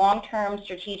familiar with the long-term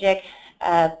strategic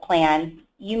plan,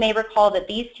 you may recall that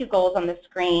these two goals on the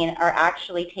screen are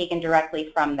actually taken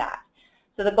directly from that.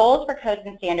 So the goals for codes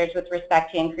and standards with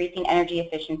respect to increasing energy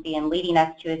efficiency and leading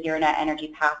us to a zero net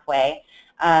energy pathway,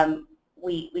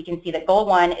 we can see that goal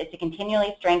 1 is to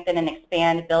continually strengthen and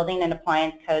expand building and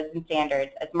appliance codes and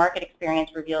standards as market experience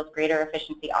reveals greater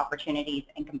efficiency opportunities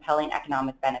and compelling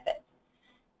economic benefits.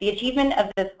 The achievement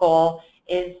of this goal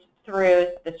is through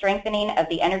the strengthening of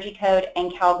the Energy Code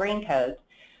and Cal Green codes,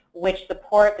 which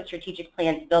support the strategic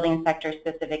plan's building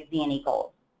sector-specific Z&E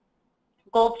goals.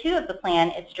 Goal 2 of the plan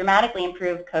is to dramatically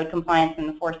improve code compliance and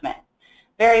enforcement.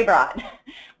 Very broad,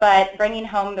 but bringing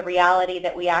home the reality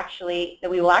that we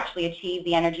will actually achieve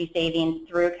the energy savings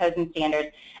through codes and standards,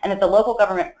 and that the local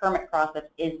government permit process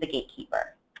is the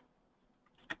gatekeeper.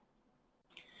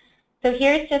 So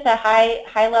here's just a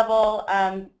high-level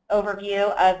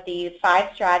overview of the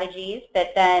 5 strategies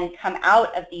that then come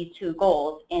out of these 2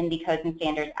 goals in the Codes and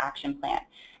Standards Action Plan.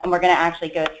 And we're going to actually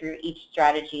go through each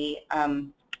strategy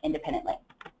independently.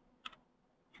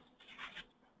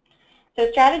 So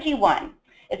strategy 1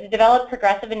 is to develop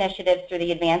progressive initiatives through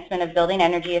the advancement of building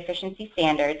energy efficiency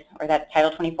standards, or that's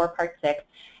Title 24 Part 6,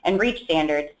 and REACH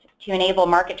standards to enable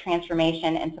market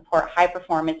transformation and support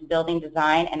high-performance building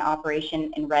design and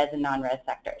operation in res and non-res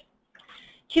sectors.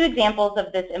 2 examples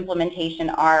of this implementation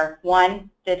are, 1,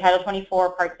 the Title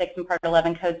 24 Part 6 and Part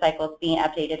 11 code cycles being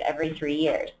updated every 3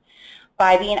 years.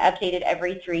 By being updated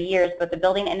every 3 years, both the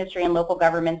building industry and local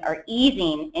governments are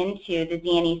easing into the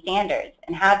Z&E standards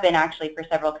and have been actually for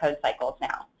several code cycles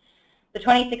now. The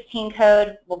 2016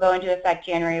 code will go into effect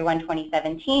January 1,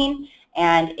 2017,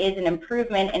 and is an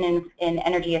improvement in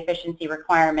energy efficiency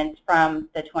requirements from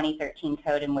the 2013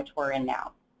 code in which we're in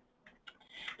now.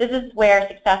 This is where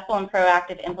successful and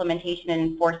proactive implementation and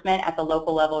enforcement at the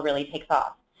local level really takes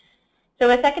off. So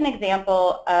a second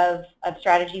example of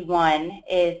strategy 1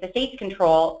 is the state's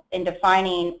control in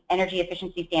defining energy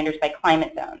efficiency standards by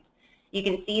climate zones. You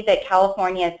can see that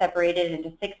California is separated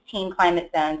into 16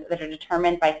 climate zones that are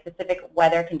determined by specific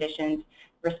weather conditions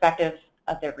respective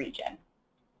of their region.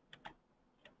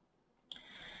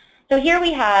 So here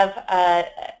we have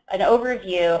an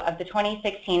overview of the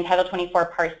 2016 Title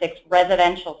 24 Part 6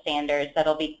 residential standards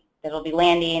that'll be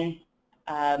landing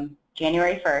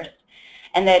January 1st.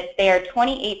 And that they are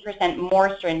 28%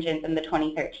 more stringent than the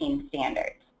 2013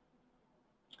 standards.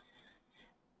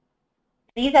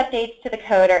 These updates to the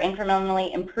code are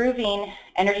incrementally improving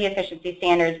energy efficiency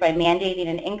standards by mandating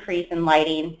an increase in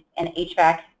lighting and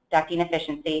HVAC ducting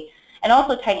efficiency, and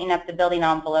also tightening up the building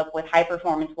envelope with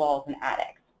high-performance walls and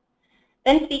attics.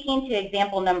 Then speaking to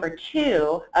example number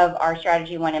 2 of our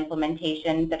Strategy 1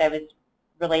 implementation that I was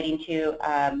relating to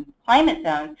climate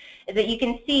zones, is that you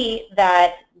can see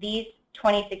that these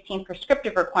 2016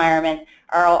 prescriptive requirements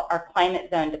are climate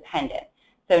zone dependent.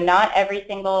 So not every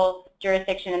single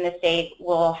jurisdiction in the state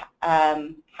will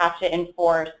have to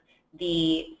enforce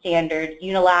the standards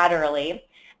unilaterally,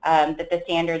 that the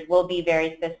standards will be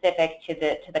very specific to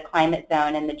the climate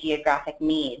zone and the geographic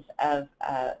needs of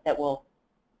the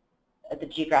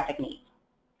geographic needs.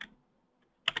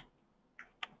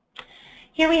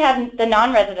 Here we have the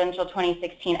non-residential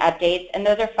 2016 updates, and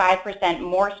those are 5%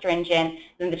 more stringent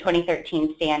than the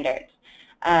 2013 standards.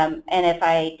 And if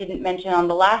I didn't mention on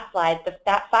the last slide,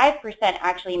 that 5%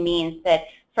 actually means that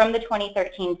from the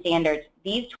 2013 standards,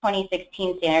 these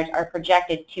 2016 standards are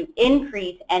projected to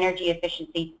increase energy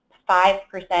efficiency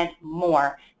 5%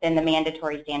 more than the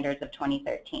mandatory standards of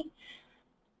 2013.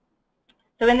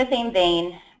 So in the same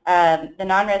vein, the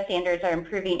non-res standards are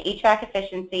improving HVAC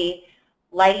efficiency,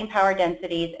 lighting power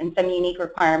densities, and some unique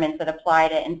requirements that apply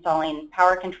to installing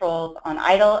power controls on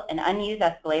idle and unused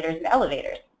escalators and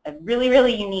elevators. A really,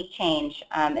 really unique change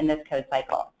in this code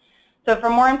cycle. So for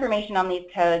more information on these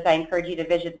codes, I encourage you to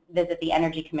visit the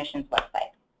Energy Commission's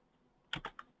website.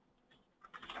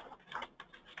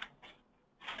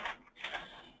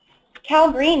 Cal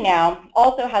Green now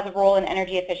also has a role in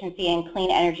energy efficiency and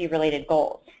clean energy related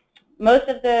goals. Most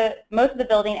of the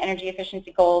building energy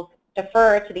efficiency goals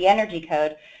defer to the Energy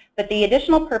Code, but the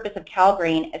additional purpose of Cal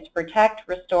Green is to protect,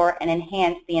 restore, and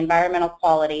enhance the environmental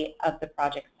quality of the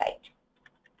project site.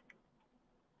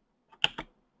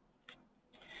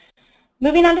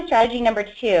 Moving on to strategy number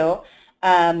 2,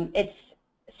 it's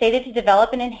stated to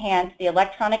develop and enhance the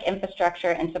electronic infrastructure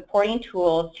and supporting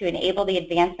tools to enable the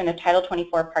advancement of Title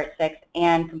 24 Part 6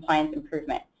 and compliance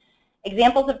improvement.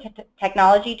 Examples of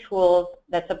technology tools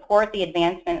that support the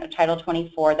advancement of Title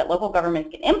 24 that local governments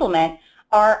can implement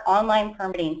are online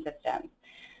permitting systems.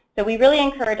 So we really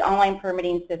encourage online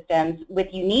permitting systems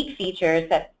with unique features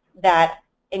that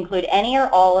include any or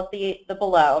all of the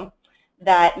below,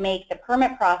 that make the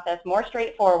permit process more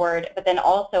straightforward, but then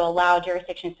also allow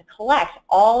jurisdictions to collect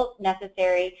all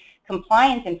necessary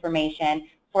compliance information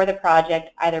for the project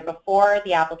either before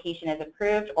the application is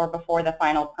approved or before the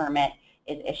final permit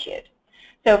is issued.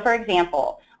 So for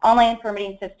example, online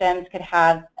permitting systems could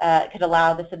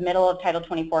allow the submittal of Title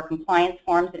 24 compliance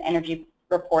forms and energy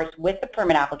reports with the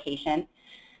permit application,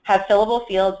 have fillable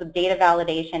fields with data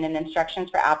validation and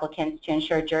instructions for applicants to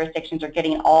ensure jurisdictions are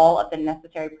getting all of the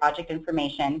necessary project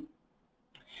information,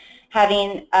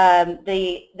 having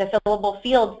the fillable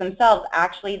fields themselves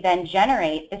actually then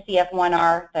generate the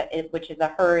CF1R, which is a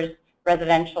HERS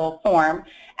residential form,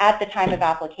 at the time of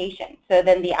application. So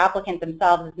then the applicant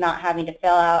themselves is not having to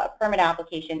fill out a permit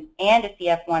application and a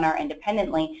CF1R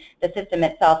independently. The system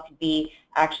itself could be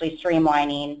actually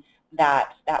streamlining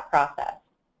that process.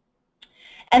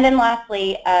 And then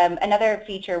lastly, another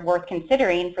feature worth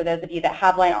considering for those of you that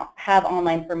have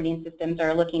online permitting systems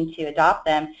or are looking to adopt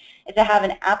them is to have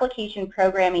an application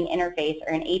programming interface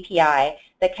or an API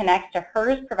that connects to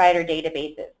HERS provider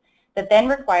databases that then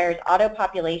requires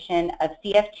auto-population of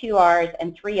CF2Rs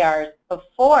and 3Rs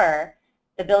before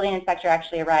the building inspector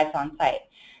actually arrives on site.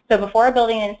 So before a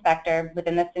building inspector,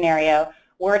 within this scenario,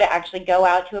 were to actually go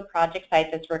out to a project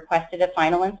site that's requested a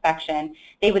final inspection,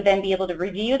 they would then be able to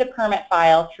review the permit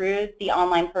file through the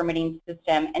online permitting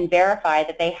system and verify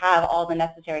that they have all the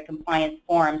necessary compliance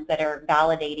forms that are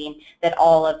validating that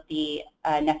all of the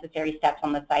necessary steps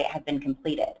on the site have been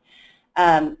completed.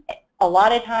 A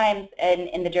lot of times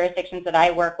in the jurisdictions that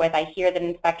I work with, I hear that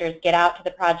inspectors get out to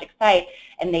the project site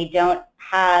and they don't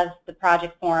have the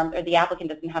project forms, or the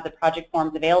applicant doesn't have the project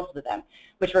forms available to them,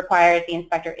 which requires the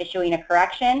inspector issuing a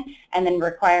correction and then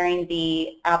requiring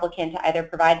the applicant to either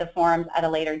provide the forms at a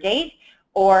later date,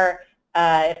 or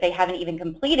if they haven't even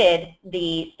completed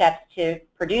the steps to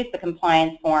produce the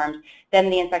compliance forms, then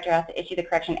the inspector has to issue the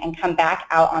correction and come back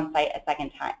out on site a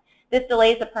second time. This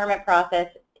delays the permit process,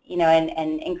 you know,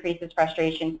 and increases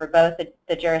frustration for both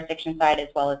the jurisdiction side as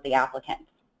well as the applicants.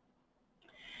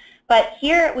 But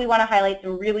here we want to highlight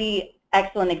some really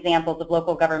excellent examples of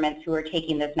local governments who are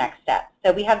taking this next step.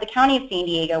 So we have the County of San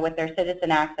Diego with their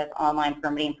Citizen Access online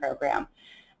permitting program.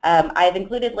 I've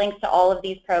included links to all of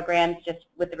these programs just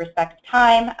with the respect of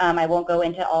time. I won't go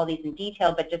into all these in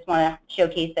detail, but just want to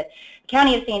showcase that the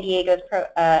County of San Diego's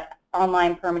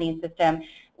online permitting system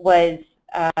was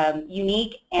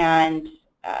unique and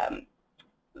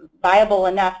viable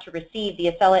enough to receive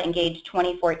the Acela Engage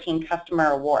 2014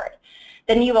 Customer Award.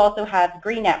 Then you also have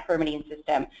GreenNet permitting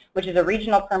system, which is a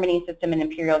regional permitting system in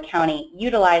Imperial County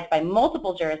utilized by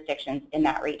multiple jurisdictions in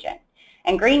that region.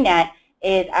 And GreenNet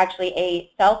is actually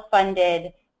a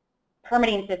self-funded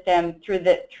permitting system through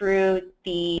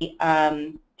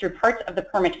parts of the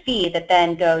permit fee that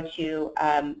then go to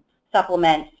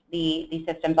supplement the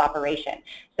system's operation.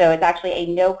 So it's actually a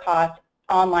no-cost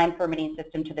online permitting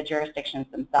system to the jurisdictions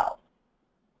themselves.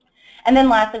 And then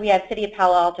lastly, we have City of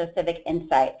Palo Alto Civic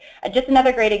Insight. Just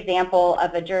another great example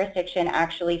of a jurisdiction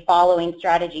actually following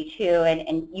Strategy 2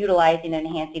 and utilizing and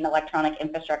enhancing electronic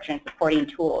infrastructure and supporting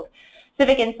tools.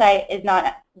 Civic Insight is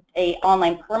not an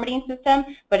online permitting system,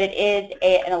 but it is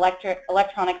an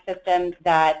electronic system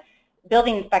that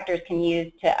building inspectors can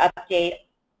use to update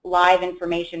live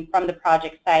information from the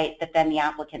project site that then the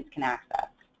applicants can access.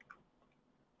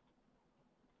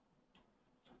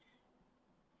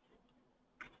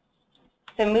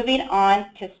 So moving on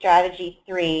to Strategy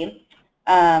 3,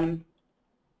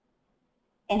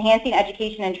 enhancing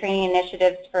education and training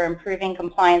initiatives for improving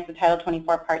compliance with Title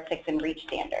 24 Part 6 and REACH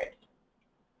standards.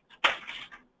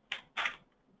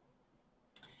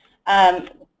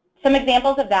 Some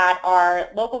examples of that are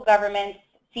local governments,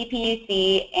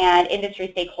 CPUC, and industry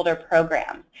stakeholder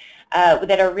programs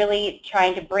that are really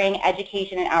trying to bring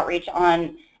education and outreach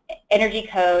on energy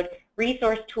code,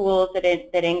 resource tools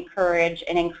that encourage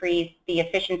and increase the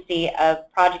efficiency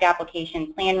of project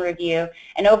application, plan review,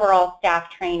 and overall staff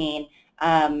training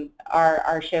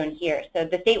are shown here. So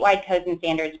the statewide codes and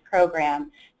standards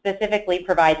program specifically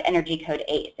provides Energy Code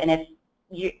ACE. And if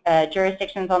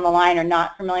jurisdictions on the line are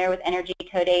not familiar with Energy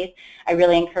Code ACE, I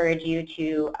really encourage you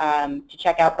to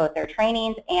check out both their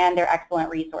trainings and their excellent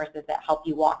resources that help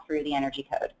you walk through the Energy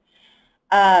Code.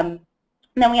 And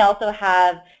then we also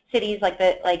have cities like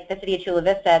the City of Chula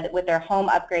Vista with their Home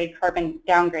Upgrade Carbon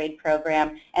Downgrade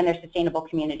program and their Sustainable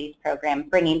Communities program,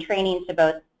 bringing trainings to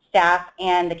both staff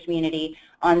and the community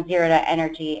on zero to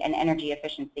energy and energy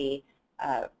efficiency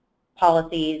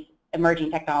policies,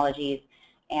 emerging technologies,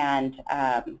 and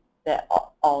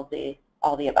all the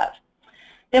above.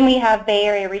 Then we have Bay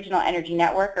Area Regional Energy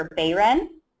Network, or BayREN,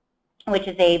 which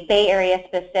is a Bay Area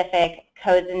specific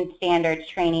codes and standards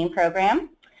training program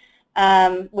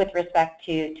with respect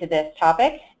to this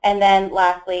topic. And then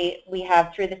lastly, we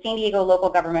have, through the San Diego Local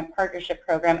Government Partnership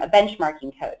Program, a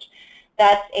benchmarking coach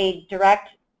That's a direct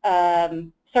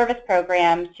service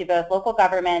program to both local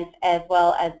governments as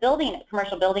well as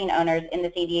commercial building owners in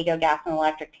the San Diego gas and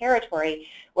electric territory,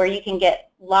 where you can get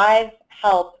live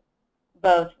help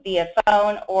both via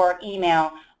phone or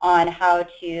email on how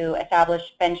to establish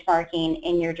benchmarking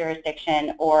in your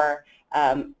jurisdiction or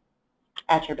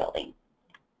at your building.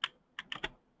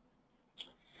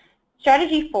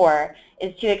 Strategy 4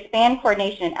 is to expand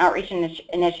coordination and outreach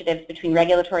initiatives between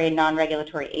regulatory and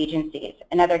non-regulatory agencies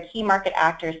and other key market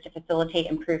actors to facilitate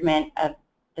improvement of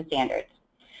the standards.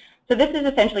 So this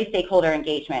is essentially stakeholder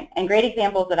engagement, and great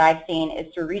examples that I've seen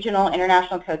is through regional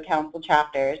International Code Council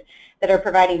chapters that are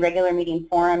providing regular meeting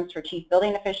forums for chief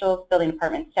building officials, building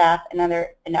department staff, and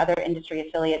other industry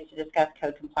affiliates to discuss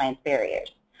code compliance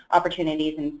barriers,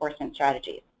 opportunities, and enforcement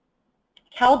strategies.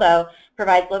 CALBO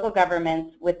provides local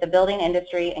governments with the building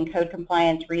industry and code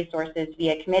compliance resources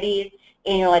via committees,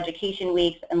 annual education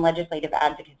weeks, and legislative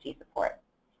advocacy support.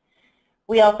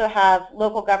 We also have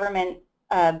local government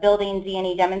building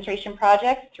Z&E demonstration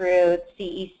projects through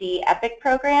CEC EPIC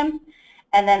programs,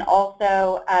 and then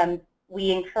also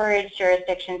we encourage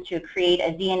jurisdictions to create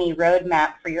a Z&E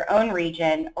roadmap for your own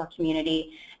region or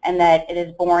community, and that it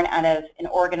is born out of an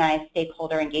organized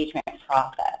stakeholder engagement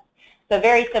process. So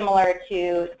very similar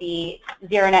to the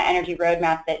Zero Net Energy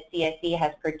Roadmap that CSC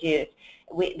has produced.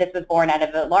 This was born out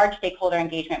of a large stakeholder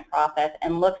engagement process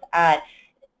and looks at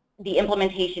the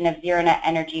implementation of Zero Net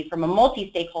Energy from a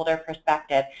multi-stakeholder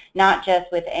perspective, not just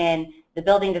within the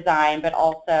building design, but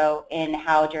also in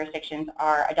how jurisdictions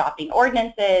are adopting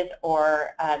ordinances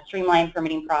or streamlined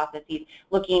permitting processes,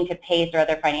 looking to PACE or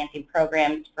other financing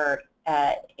programs for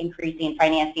increasing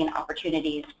financing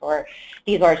opportunities for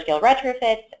these large-scale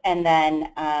retrofits, and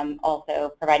then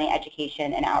also providing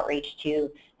education and outreach to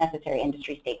necessary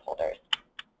industry stakeholders.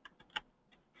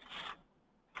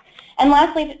 And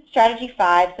lastly, Strategy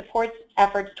 5 supports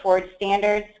efforts towards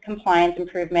standards, compliance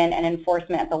improvement, and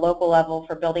enforcement at the local level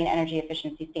for building energy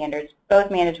efficiency standards,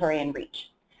 both mandatory and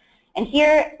REACH. And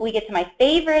here we get to my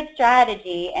favorite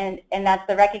strategy, and that's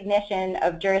the recognition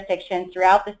of jurisdictions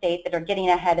throughout the state that are getting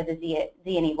ahead of the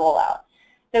Z&E rollout.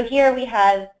 So here we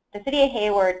have the City of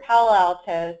Hayward, Palo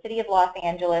Alto, City of Los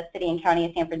Angeles, City and County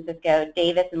of San Francisco,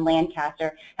 Davis, and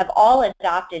Lancaster have all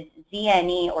adopted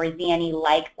Z&E or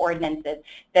Z&E-like ordinances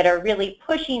that are really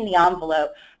pushing the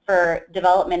envelope for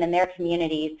development in their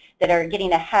communities that are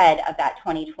getting ahead of that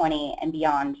 2020 and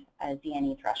beyond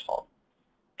Z&E threshold.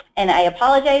 And I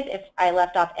apologize if I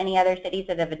left off any other cities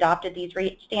that have adopted these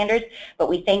REACH standards, but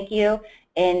we thank you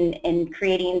in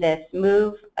creating this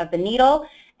move of the needle,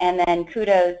 and then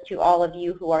kudos to all of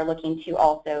you who are looking to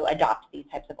also adopt these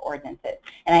types of ordinances.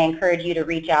 And I encourage you to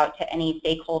reach out to any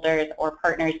stakeholders or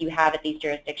partners you have at these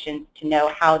jurisdictions to know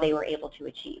how they were able to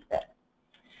achieve this.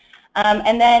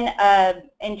 And then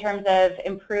in terms of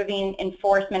improving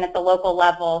enforcement at the local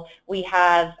level, we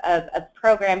have a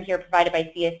program here provided by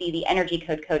CSC, the Energy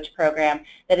Code Coach program,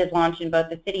 that is launched in both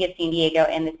the City of San Diego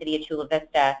and the City of Chula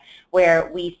Vista, where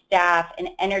we staff an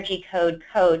Energy Code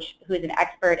Coach who is an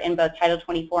expert in both Title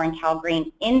 24 and Cal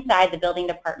Green inside the building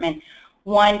department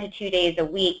 1 to 2 days a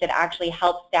week that actually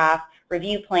helps staff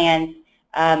review plans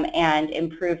and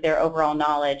improve their overall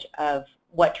knowledge of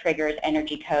what triggers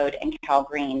Energy Code and Cal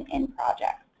Green in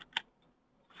projects.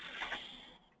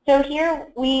 So here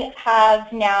we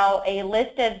have now a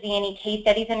list of Z&E case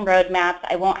studies and roadmaps.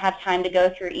 I won't have time to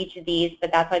go through each of these,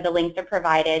 but that's why the links are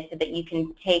provided so that you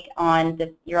can take on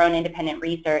your own independent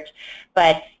research.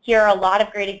 But here are a lot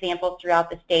of great examples throughout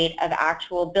the state of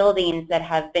actual buildings that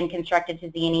have been constructed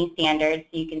to Z&E standards.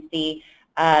 So you can see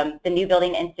the New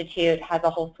Building Institute has a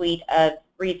whole suite of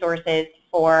resources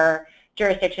for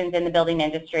jurisdictions in the building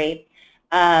industry.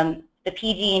 The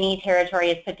PG&E territory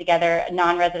has put together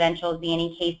non-residential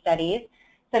Z&E case studies.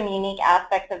 Some unique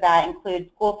aspects of that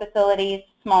include school facilities,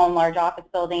 small and large office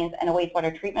buildings, and a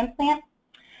wastewater treatment plant.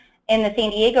 In the San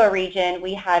Diego region,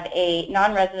 we have a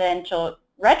non-residential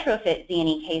retrofit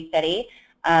Z&E case study.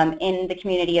 In the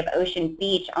community of Ocean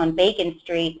Beach on Bacon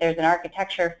Street, there's an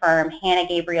architecture firm, Hannah,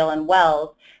 Gabriel, and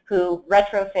Wells, who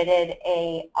retrofitted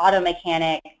a auto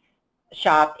mechanic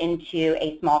shop into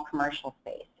a small commercial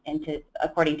space,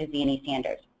 according to Z&E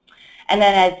standards. And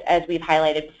then as we've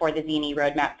highlighted before, the Z&E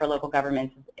roadmap for local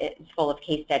governments is full of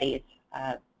case studies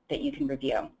that you can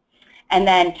review. And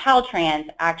then Caltrans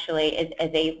actually is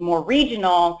a more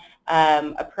regional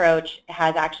approach,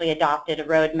 has actually adopted a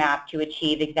roadmap to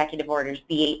achieve Executive Orders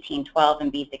B1812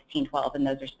 and B1612, and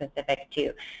those are specific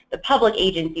to the public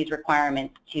agency's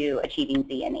requirements to achieving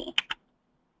Z&E.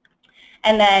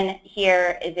 And then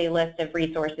here is a list of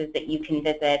resources that you can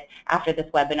visit after this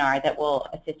webinar that will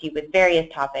assist you with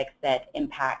various topics that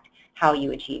impact how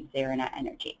you achieve zero net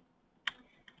energy.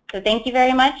 So thank you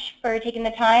very much for taking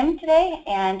the time today,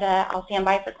 and I'll stand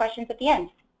by for questions at the end.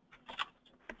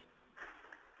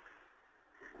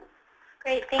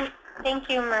 Great, thank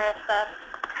you, Marissa.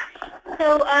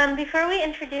 So before we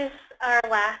introduce our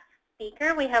last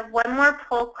speaker, we have one more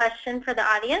poll question for the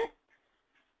audience.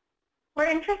 We're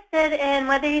interested in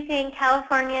whether you think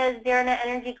California's zero net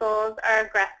energy goals are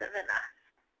aggressive enough.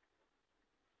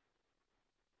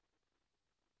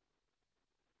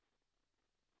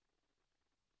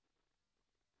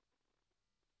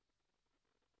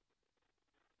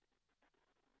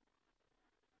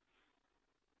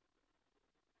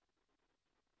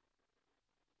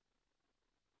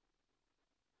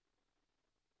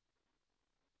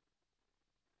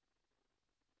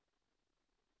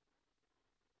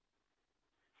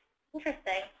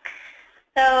 Interesting.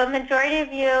 So a majority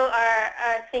of you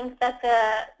think that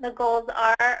the goals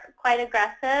are quite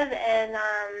aggressive,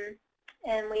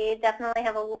 and we definitely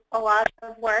have a lot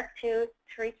of work to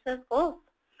reach those goals.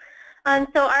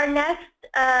 So our next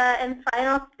and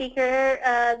final speaker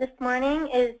this morning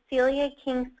is Celia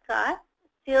King-Scott.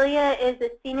 Celia is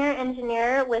a senior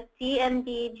engineer with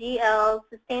DNVGL's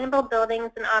Sustainable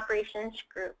Buildings and Operations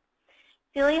Group.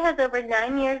 Celia has over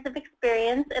 9 years of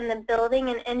experience in the building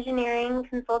and engineering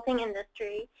consulting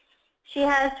industry. She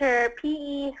has her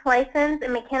PE license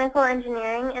in mechanical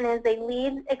engineering and is a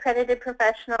LEED accredited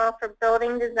professional for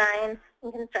building design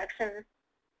and construction.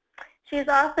 She is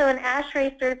also an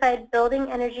ASHRAE certified building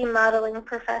energy modeling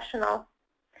professional.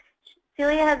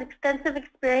 Celia has extensive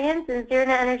experience in zero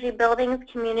net energy buildings,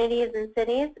 communities, and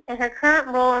cities, and her current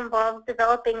role involves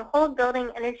developing whole building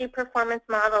energy performance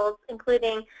models,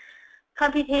 including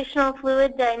computational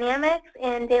fluid dynamics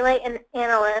and daylight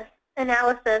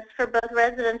analysis for both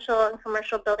residential and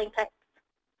commercial building types.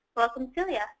 Welcome,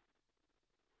 Celia.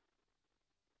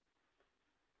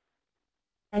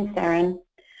 Thanks, Erin.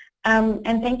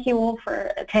 And thank you all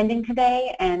for attending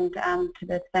today, and to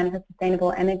the Center for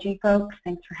Sustainable Energy folks,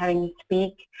 thanks for having me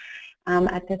speak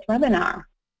at this webinar.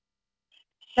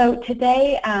 So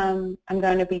today I'm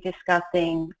going to be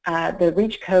discussing the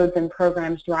REACH codes and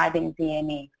programs driving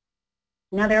ZNE.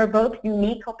 Now, there are both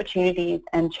unique opportunities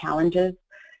and challenges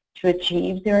to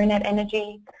achieve zero net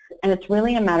energy, and it's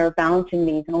really a matter of balancing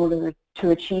these in order to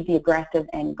achieve the aggressive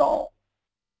end goal.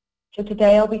 So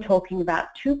today I'll be talking about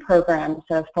 2 programs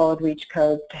that have followed REACH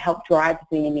codes to help drive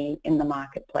ZNE in the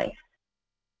marketplace.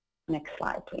 Next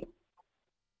slide, please.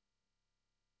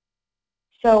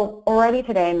 So already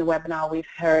today in the webinar we've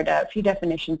heard a few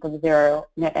definitions of zero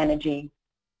net energy,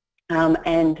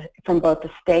 and from both the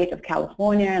state of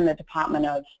California and the Department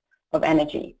of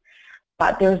Energy.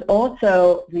 But there's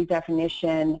also the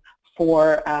definition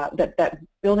for that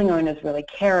building owners really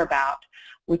care about,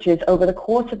 which is over the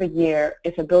course of a year,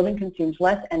 if a building consumes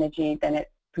less energy than it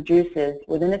produces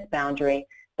within its boundary,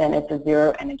 then it's a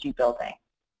zero energy building.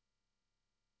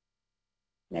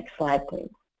 Next slide, please.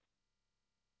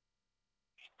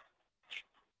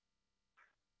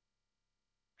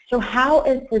 So how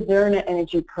is the zero net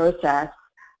energy process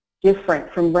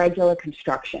different from regular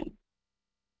construction?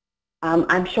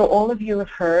 I'm sure all of you have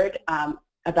heard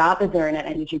about the zero net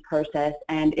energy process,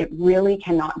 and it really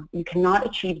you cannot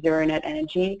achieve zero net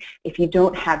energy if you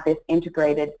don't have this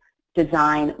integrated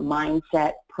design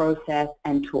mindset, process,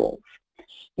 and tools.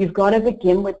 You've got to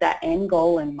begin with that end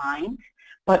goal in mind,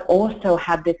 but also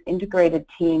have this integrated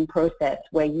team process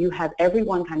where you have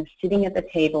everyone kind of sitting at the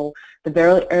table, the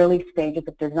very early stages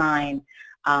of design,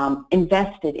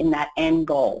 invested in that end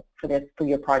goal for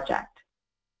your project.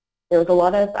 There was a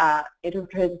lot of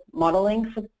iterative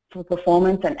modeling for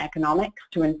performance and economics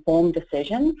to inform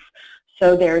decisions.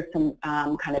 So there's some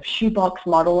kind of shoebox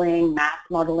modeling, math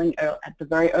modeling at the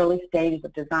very early stages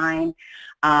of design,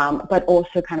 but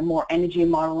also kind of more energy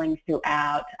modeling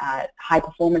throughout, high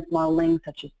performance modeling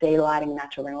such as daylighting,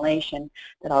 natural ventilation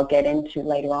that I'll get into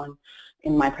later on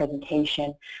in my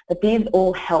presentation. But these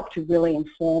all help to really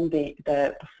inform the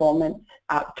performance,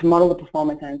 to model the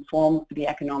performance and inform the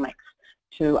economics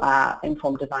to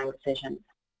inform design decisions.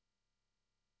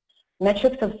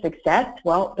 Metrics of success,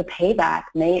 well, the payback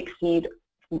may exceed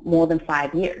more than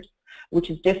 5 years, which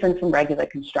is different from regular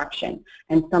construction.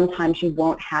 And sometimes you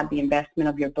won't have the investment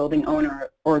of your building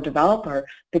owner or developer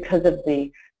because of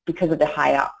the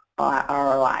high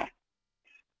ROI.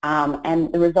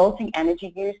 And the resulting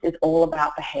energy use is all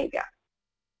about behavior.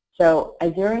 So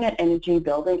a zero net energy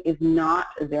building is not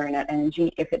a zero net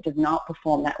energy if it does not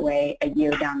perform that way a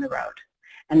year down the road.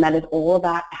 And that is all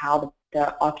about how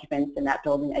the occupants in that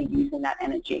building are using that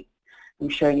energy. I'm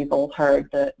sure you've all heard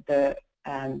the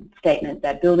statement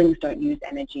that buildings don't use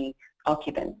energy,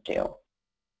 occupants do.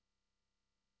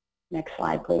 Next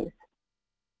slide, please.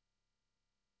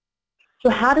 So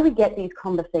how do we get these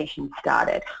conversations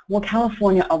started? Well,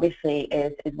 California obviously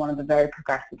is one of the very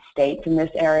progressive states in this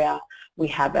area. We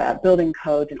have building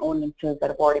codes and ordinances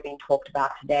that have already been talked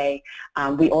about today.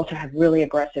 We also have really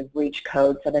aggressive REACH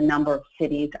codes that a number of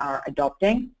cities are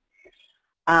adopting.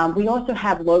 We also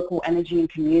have local energy and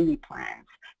community plans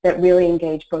that really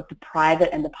engage both the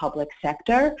private and the public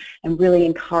sector and really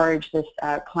encourage this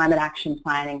climate action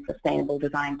planning, sustainable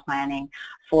design planning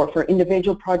for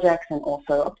individual projects and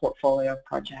also a portfolio of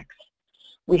projects.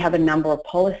 We have a number of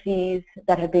policies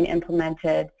that have been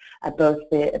implemented at both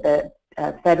the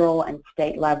federal and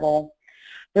state level.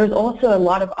 There's also a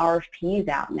lot of RFPs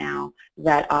out now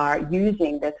that are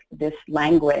using this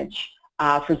language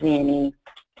for Z&E,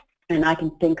 and I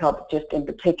can think of just in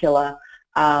particular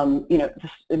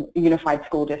unified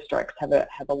school districts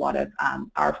have a lot of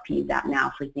RFPs out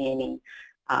now for Z&E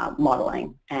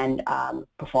modeling and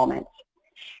performance.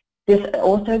 This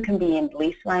also can be in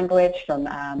lease language from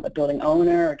a building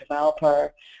owner or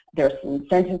developer. There's some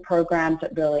incentive programs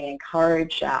that really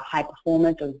encourage high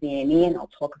performance of Z&E, and I'll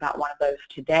talk about one of those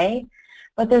today.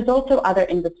 But there's also other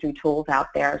industry tools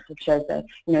out there, such as the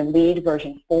LEED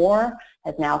version 4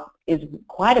 is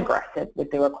quite aggressive with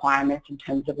the requirements in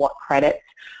terms of what credits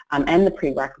and the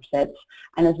prerequisites,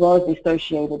 and as well as the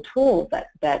associated tools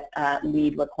that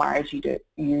LEED requires you to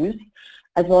use,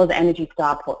 as well as Energy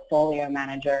Star Portfolio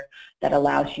Manager that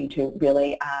allows you to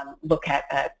really look at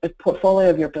a portfolio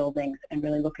of your buildings and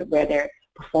really look at where they're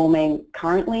performing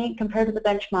currently compared to the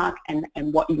benchmark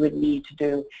and what you would need to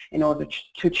do in order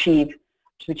to achieve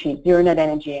zero net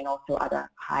energy and also other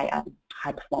high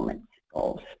performance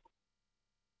goals.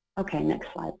 Okay,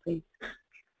 next slide, please.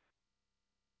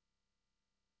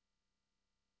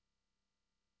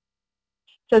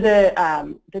 So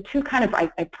the two kind of, I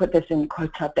put this in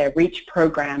quotes out there, REACH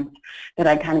programs that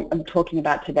I'm talking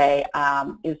about today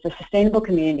is the Sustainable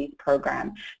Communities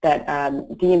Program that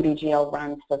DNVGL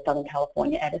runs for Southern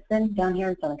California Edison down here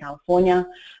in Southern California,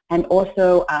 and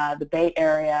also the Bay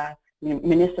Area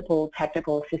Municipal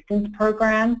Technical Assistance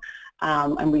Program,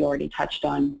 and we already touched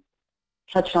on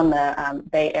the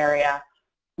Bay Area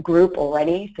group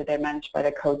already, so they're managed by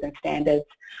the codes and standards.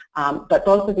 But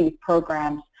both of these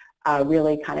programs are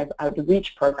really kind of the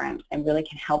REACH programs and really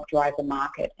can help drive the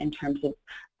market in terms of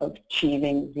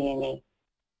achieving Z&E.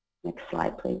 Next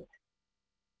slide, please.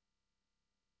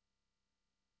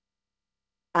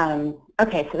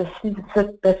 Okay, so this is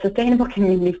the Sustainable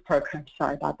Communities Program.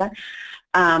 Sorry about that.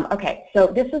 Okay, so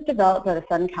this was developed by the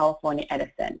Southern California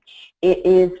Edison. It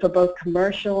is for both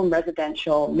commercial and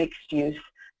residential, mixed use,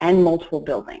 and multiple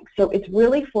buildings. So it's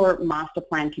really for master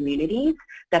plan communities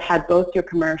that have both your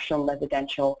commercial and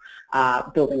residential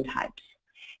building types.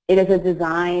 It is a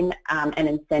design and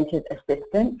incentive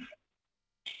assistance.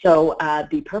 So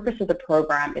the purpose of the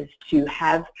program is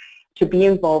to be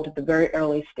involved at the very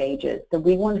early stages. So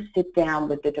we want to sit down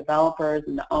with the developers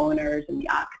and the owners and the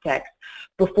architects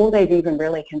before they've even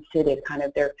really considered kind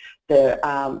of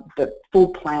the full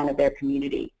plan of their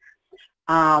community.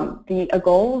 The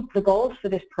goals for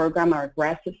this program are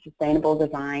aggressive, sustainable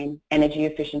design, energy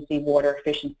efficiency, water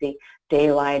efficiency,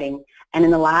 daylighting, and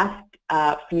in the last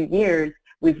few years,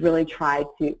 we've really tried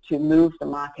to move the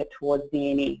market towards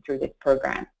Z&E through this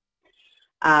program.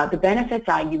 The benefits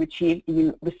are you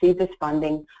receive this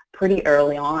funding pretty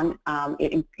early on.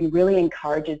 It really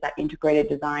encourages that integrated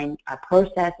design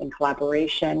process and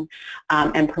collaboration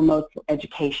and promotes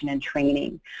education and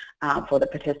training for the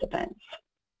participants.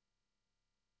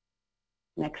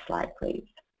 Next slide, please.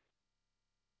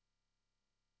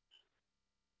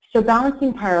 So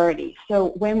balancing priorities.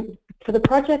 So for the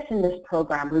projects in this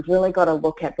program, we've really got to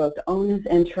look at both the owner's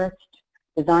interest,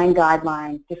 design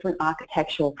guidelines, different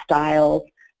architectural styles,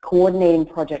 coordinating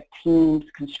project teams,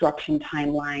 construction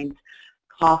timelines,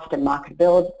 cost and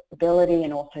marketability,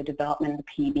 and also development of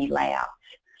the PV layouts.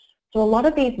 So a lot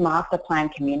of these master plan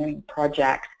community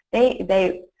projects,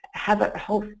 they have a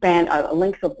whole span, a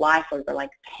length of life over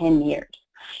like 10 years.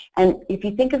 And if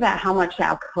you think about how much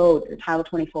our code, the Title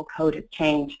 24 code has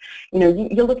changed,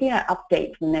 you're looking at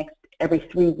updates every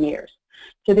 3 years.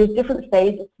 So there's different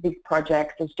phases to these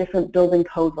projects. There's different building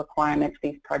code requirements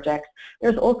for these projects.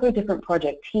 There's also different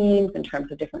project teams in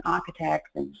terms of different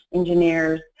architects and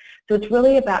engineers. So it's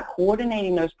really about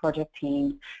coordinating those project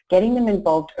teams, getting them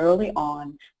involved early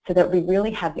on so that we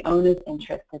really have the owner's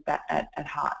interest at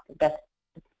heart, the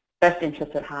best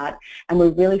interest at heart, and we're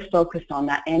really focused on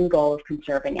that end goal of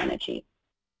conserving energy.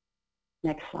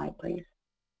 Next slide, please.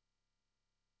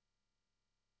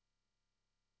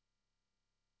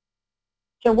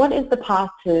 So what is the path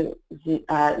to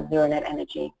zero net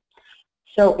energy?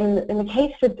 So in the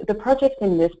case for the projects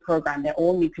in this program, they're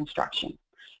all new construction.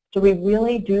 So we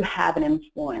really do have an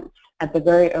influence at the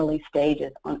very early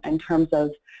stages in terms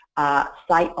of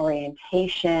site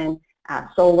orientation,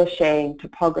 solar shading,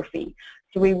 topography.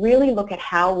 So we really look at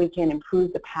how we can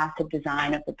improve the passive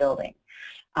design of the building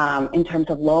in terms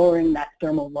of lowering that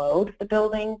thermal load of the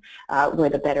building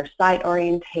with a better site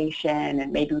orientation,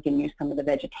 and maybe we can use some of the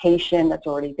vegetation that's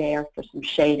already there for some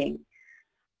shading.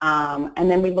 And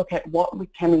then we look at what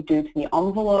can we do to the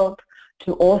envelope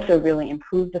to also really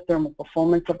improve the thermal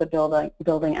performance of the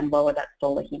building and lower that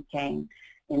solar heat gain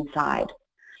inside.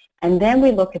 And then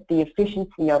we look at the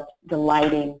efficiency of the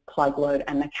lighting, plug load,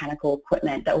 and mechanical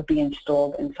equipment that will be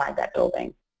installed inside that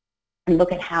building. And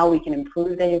look at how we can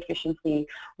improve their efficiency,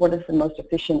 what is the most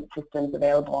efficient systems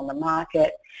available on the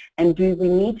market, and do we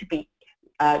need to be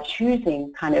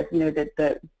choosing kind of,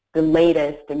 the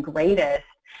latest and greatest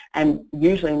and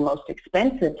usually most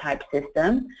expensive type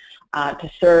system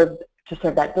to serve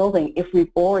that building if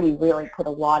we've already really put a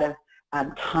lot of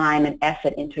time and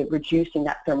effort into reducing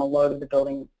that thermal load of the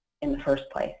building in the first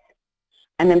place.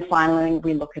 And then finally,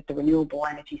 we look at the renewable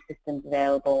energy systems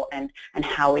available and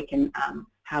how we can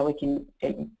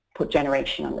put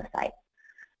generation on the site.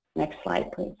 Next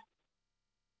slide, please.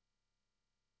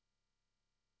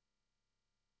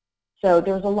 So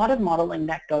there's a lot of modeling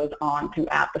that goes on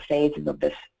throughout the phases of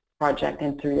this project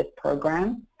and through this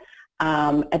program.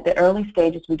 At the early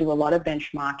stages, we do a lot of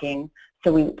benchmarking.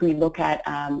 So we look at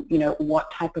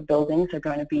what type of buildings are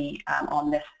going to be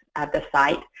at the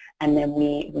site, and then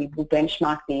we will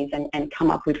benchmark these and come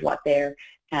up with what their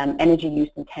energy use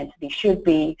intensity should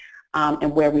be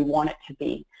and where we want it to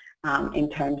be in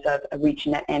terms of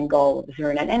reaching that end goal of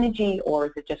zero net energy, or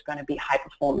is it just going to be high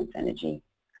performance energy.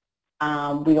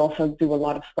 We also do a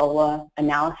lot of solar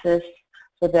analysis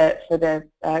for the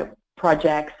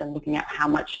projects and looking at how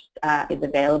much is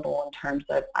available in terms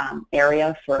of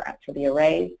area for the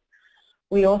arrays.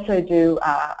 We also do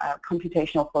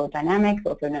computational fluid dynamics,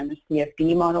 also known as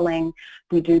CFD modeling.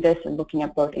 We do this in looking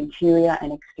at both interior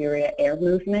and exterior air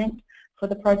movement for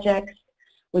the projects.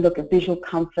 We look at visual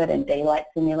comfort and daylight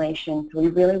simulation. So we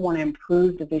really want to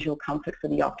improve the visual comfort for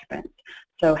the occupants.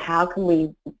 So how can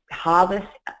we harvest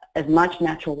as much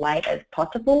natural light as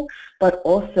possible, but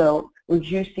also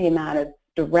reduce the amount of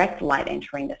direct light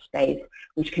entering the space,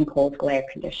 which can cause glare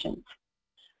conditions.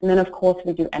 And then, of course,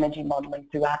 we do energy modeling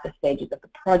throughout the stages of the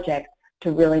project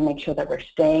to really make sure that we're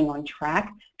staying on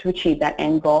track to achieve that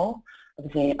end goal of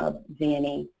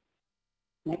ZNE.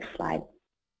 Next slide.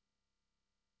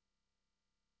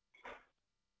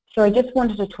 So I just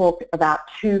wanted to talk about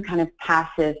two kind of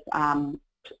passive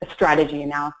strategy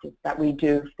analysis that we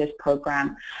do for this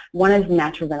program. One is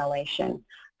natural ventilation.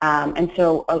 And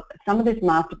so some of these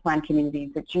master plan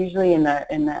communities, it's usually in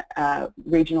the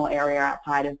regional area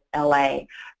outside of LA,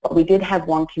 but we did have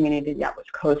one community that was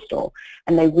coastal,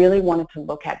 and they really wanted to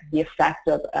look at the effect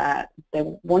of, they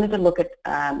wanted to look at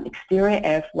exterior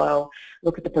airflow,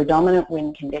 look at the predominant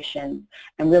wind conditions,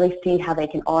 and really see how they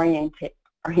can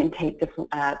orientate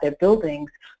their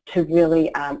buildings to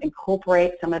really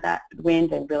incorporate some of that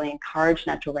wind and really encourage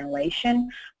natural ventilation,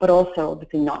 but also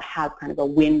obviously not have kind of a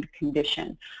wind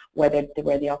condition where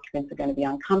the occupants are going to be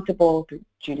uncomfortable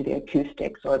due to the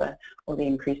acoustics or the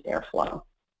increased airflow.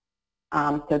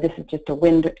 So this is just a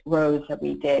wind rose that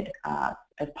we did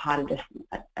as part of this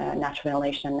natural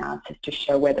ventilation analysis to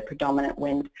show where the predominant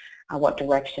wind, what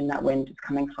direction that wind is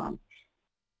coming from,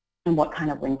 and what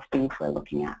kind of wind speeds we're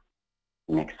looking at.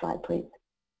 Next slide, please.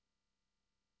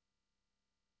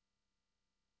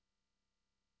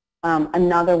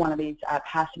 Another one of these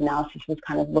passive analysis was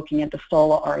kind of looking at the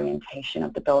solar orientation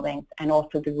of the buildings and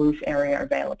also the roof area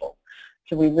available.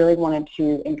 So we really wanted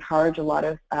to encourage a lot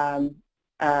of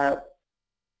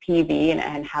PV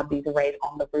and have these arrays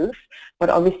on the roof, but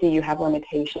obviously you have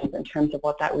limitations in terms of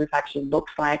what that roof actually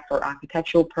looks like for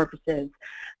architectural purposes,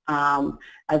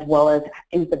 as well as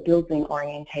is the building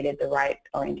orientated the right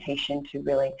orientation to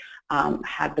really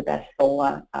have the best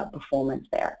solar performance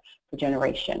there for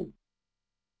generation.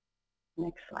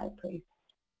 Next slide, please.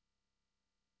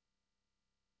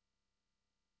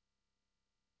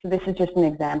 So this is just an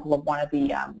example of one of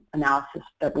the analysis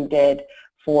that we did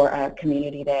for a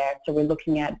community there. So we're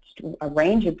looking at a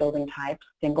range of building types,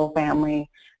 single family,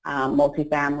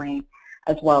 multifamily,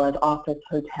 as well as office,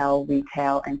 hotel,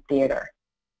 retail, and theater.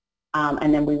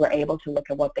 And then we were able to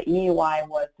look at what the EUI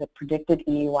was, the predicted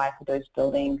EUI for those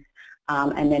buildings,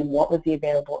 and then what was the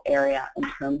available area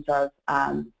in terms of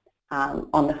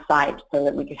on the site so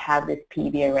that we could have this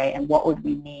PV array, and what would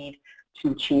we need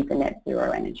to achieve the net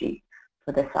zero energy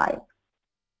for the site.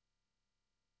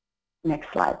 Next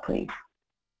slide, please.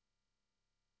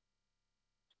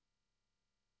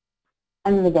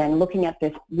 And then again, looking at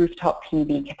this rooftop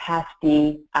PV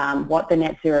capacity, what the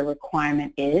net zero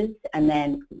requirement is, and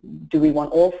then do we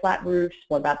want all flat roofs?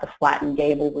 What about the flat and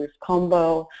gable roof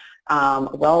combo?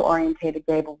 Well-orientated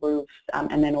gable roofs,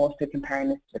 and then also comparing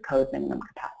this to the code minimum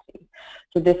capacity.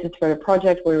 So this is for a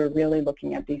project where we're really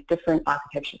looking at these different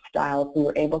architecture styles. We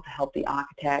were able to help the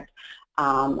architect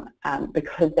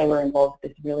because they were involved at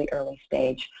this really early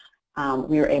stage.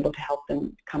 We were able to help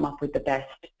them come up with the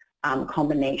best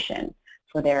combination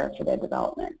for their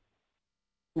development.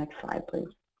 Next slide, please.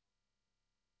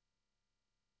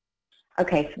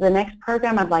 Okay, so the next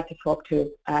program I'd like to talk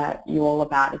to you all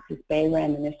about is this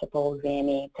BayREN Municipal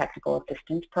ZNE Technical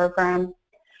Assistance Program.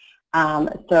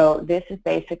 So this is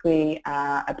basically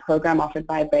a program offered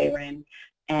by BayREN,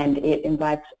 and it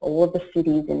invites all of the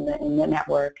cities in the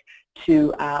network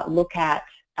to look at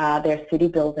their city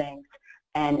buildings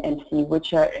and see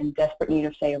which are in desperate need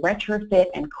of, say, a retrofit,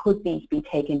 and could these be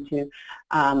taken to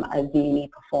a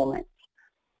ZNE performance.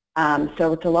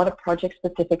 So it's a lot of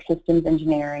project-specific systems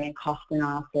engineering and cost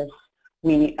analysis.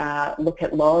 We look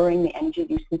at lowering the energy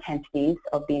use intensities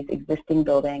of these existing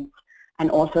buildings, and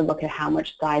also look at how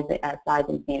much size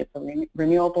is needed for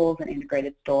renewables and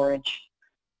integrated storage.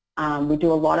 We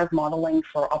do a lot of modeling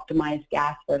for optimized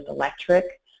gas versus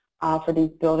electric for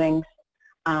these buildings.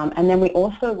 And then we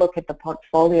also look at the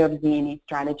portfolio of ZNE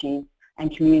strategies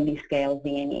and community scale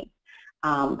ZNE.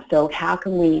 So how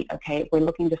can we, okay, if we're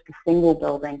looking just a single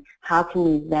building, how can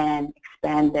we then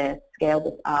expand this, scale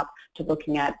this up to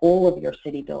looking at all of your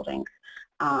city buildings?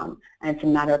 And it's a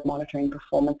matter of monitoring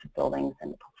performance of buildings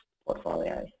and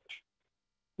portfolios.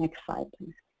 Next slide,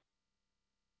 please.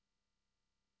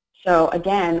 So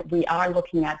again, we are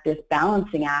looking at this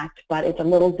balancing act, but it's a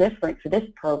little different for this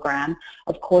program.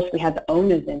 Of course, we have the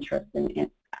owner's interest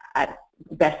at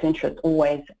best interest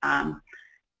always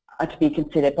to be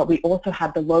considered, but we also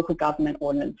have the local government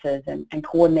ordinances and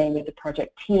coordinating with the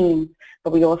project teams,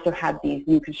 but we also have these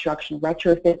new construction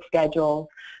retrofit schedules.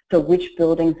 So which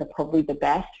buildings are probably the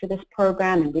best for this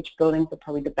program, and which buildings are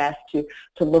probably the best to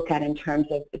look at in terms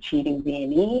of achieving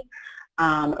ZNE.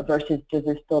 Versus does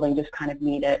this building just kind of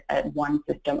need a one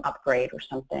system upgrade or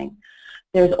something.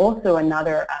 There's also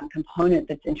another component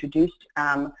that's introduced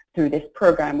through this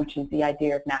program, which is the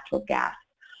idea of natural gas.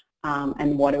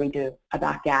 And what do we do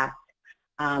about gas?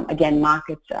 Again,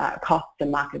 markets, costs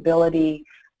and marketability,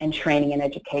 and training and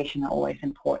education are always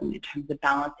important in terms of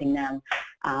balancing them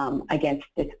against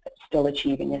this, still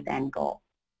achieving this end goal.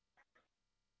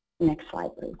 Next slide,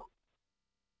 please.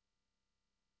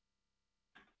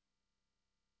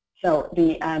 So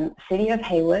the City of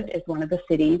Hayward is one of the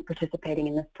cities participating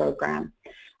in this program,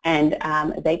 and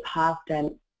they passed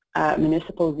a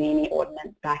municipal ZNE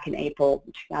ordinance back in April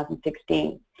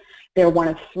 2016. They're one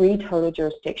of 3 total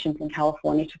jurisdictions in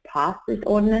California to pass this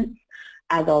ordinance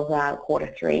as of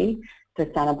Q3.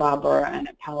 So Santa Barbara and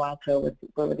Palo Alto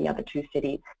were the other 2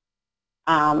 cities.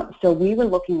 So we were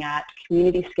looking at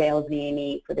community scale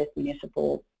ZNE for this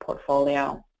municipal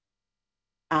portfolio.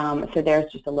 So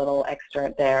there's just a little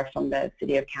extra there from the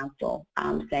City of Council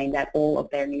saying that all of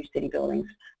their new city buildings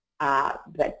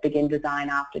that begin design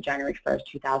after January 1st,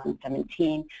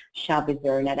 2017 shall be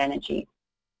zero net energy,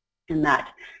 and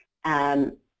that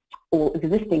all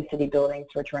existing city buildings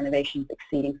which renovations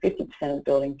exceeding 50% of the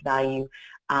building's value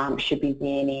should be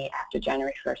ZNE after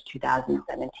January 1st,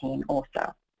 2017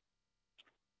 also.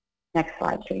 Next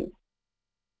slide, please.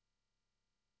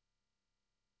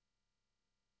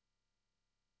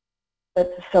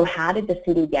 So how did the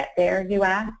city get there, you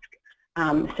ask?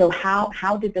 So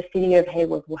how did the City of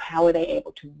Hayward, how were they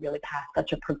able to really pass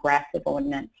such a progressive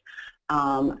ordinance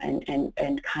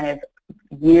and kind of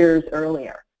years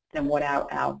earlier than what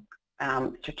our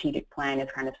strategic plan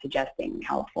is kind of suggesting in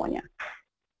California?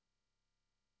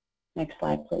 Next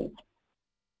slide, please.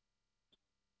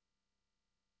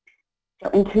 So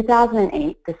in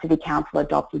 2008, the City Council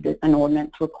adopted an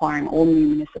ordinance requiring all new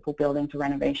municipal buildings or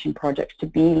renovation projects to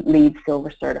be LEED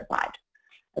Silver certified.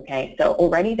 Okay, so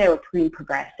already they were pretty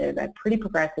progressive, a pretty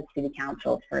progressive City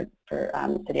Council for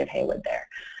the City of Hayward there.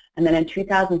 And then in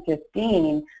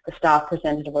 2015, the staff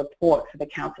presented a report for the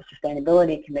Council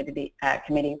Sustainability Committee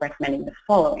recommending the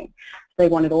following. So they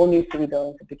wanted all new city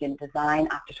buildings to begin design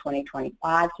after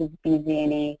 2025 to be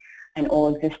ZNE, and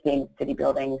all existing city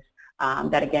buildings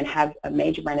that again have a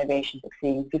major renovations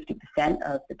exceeding 50%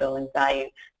 of the building's value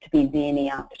to be ZNE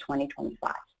after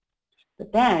 2025.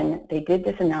 But then they did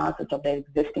this analysis of their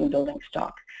existing building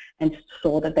stock and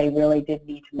saw that they really did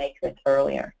need to make this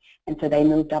earlier. And so they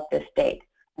moved up this date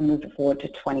and moved it forward to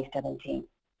 2017.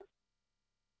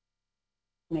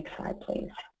 Next slide,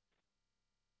 please.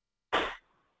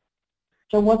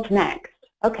 So what's next?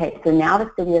 Okay, so now the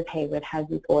City of Hayward has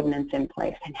this ordinance in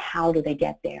place, and how do they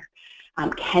get there?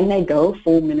 Can they go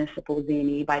full municipal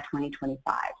Z&E by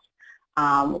 2025?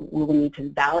 We will need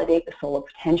to validate the solar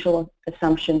potential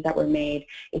assumptions that were made.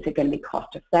 Is it going to be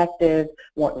cost effective?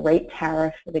 What rate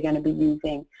tariff are they going to be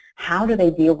using? How do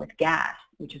they deal with gas,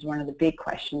 which is one of the big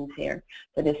questions here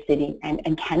for this city,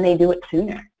 and can they do it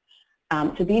sooner?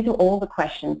 So these are all the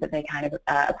questions that they kind of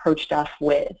approached us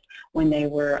with when they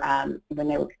were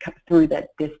through this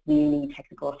Z&E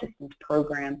Technical Assistance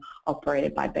Program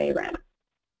operated by BayREM.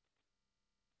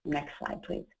 Next slide,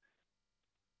 please.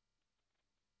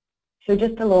 So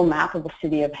just a little map of the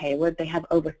City of Hayward. They have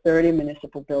over 30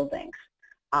 municipal buildings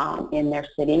in their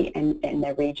city and in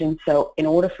their region. So in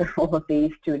order for all of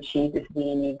these to achieve this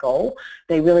Z&E goal,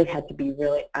 they really had to be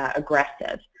really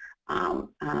aggressive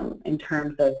in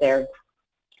terms of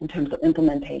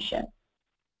implementation.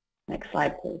 Next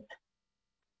slide, please.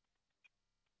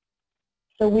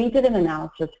 So we did an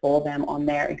analysis for them on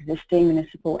their existing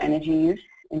municipal energy use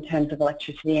in terms of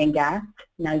electricity and gas.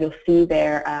 Now you'll see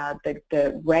there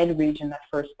the red region, the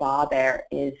first bar there,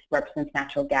 represents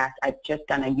natural gas. I've just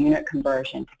done a unit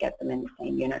conversion to get them in the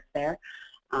same units there.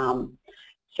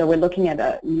 So we're looking at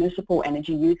a municipal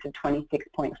energy use of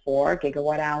 26.4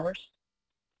 gigawatt hours.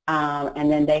 And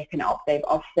then they've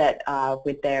offset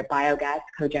with their biogas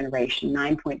cogeneration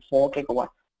 9.4 gigawatts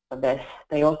of this.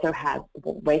 They also have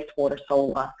wastewater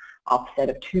solar offset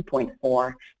of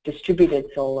 2.4, distributed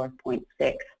solar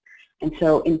 0.6. And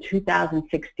so in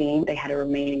 2016, they had a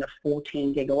remaining of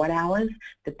 14 gigawatt hours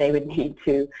that they would need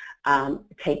to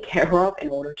take care of in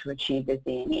order to achieve the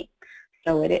Z&E.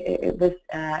 So it was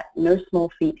no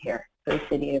small feat here for the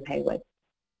City of Hayward.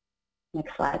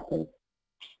 Next slide, please.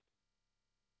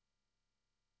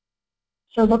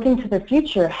 So looking to the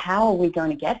future, how are we going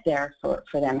to get there for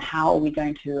them? How are we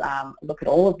going to look at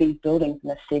all of these buildings in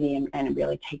the city and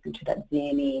really take them to that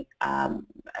Z&E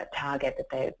target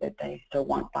that they still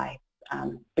want by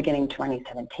beginning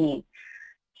 2017?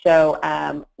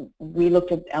 So we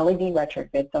looked at LED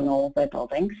retrofits on all of their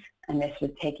buildings, and this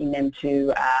was taking them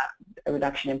to a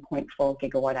reduction in 0.4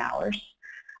 gigawatt hours.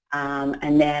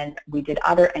 And then we did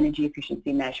other energy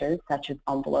efficiency measures, such as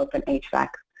envelope and HVAC,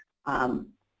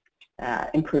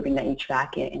 improving the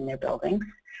HVAC in their buildings.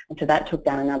 And so that took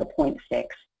down another 0.6.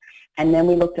 And then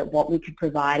we looked at what we could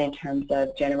provide in terms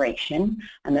of generation,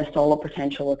 and the solar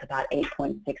potential was about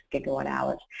 8.6 gigawatt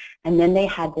hours. And then they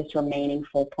had this remaining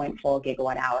 4.4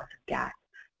 gigawatt hours of gas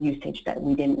usage that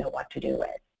we didn't know what to do with.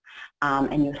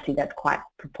 And you'll see that's quite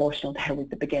proportional there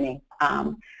with the beginning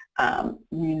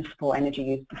municipal energy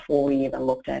use before we even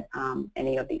looked at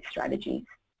any of these strategies.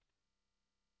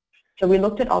 So we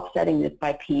looked at offsetting this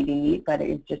by PV, but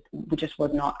it just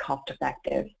was not cost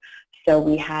effective. So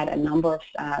we had a number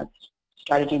of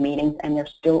strategy meetings, and they're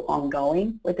still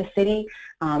ongoing with the city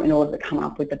in order to come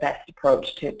up with the best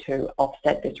approach to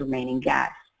offset this remaining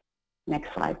gas.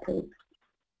 Next slide, please.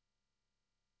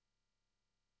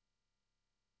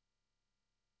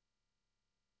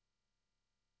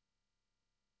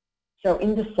 So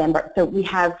in December, so we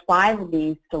have 5 of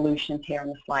these solutions here on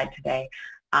the slide today.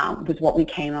 Was what we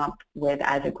came up with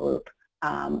as a group,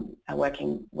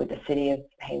 working with the City of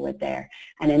Hayward there.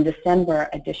 And in December,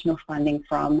 additional funding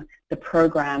from the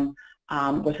program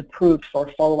was approved for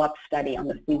a follow-up study on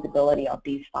the feasibility of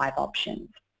these 5 options.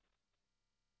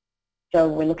 So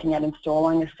we're looking at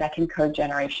installing a second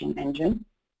cogeneration engine.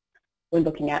 We're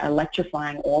looking at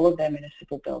electrifying all of their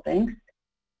municipal buildings.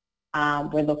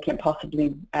 We're looking at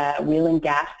possibly wheeling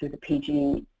gas through the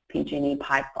PG&E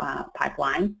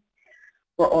pipeline.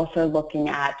 We're also looking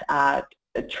at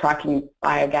trucking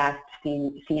biogas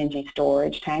CNG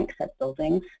storage tanks at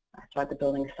buildings, so at the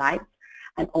building sites,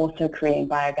 and also creating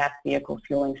biogas vehicle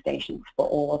fueling stations for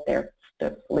all of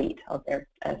the fleet of their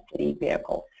city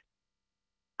vehicles.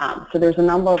 So there's a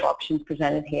number of options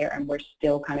presented here, and we're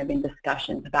still kind of in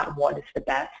discussions about what is the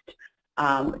best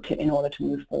in order to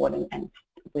move forward and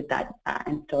with that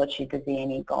and still achieve the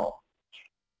Z&E goal.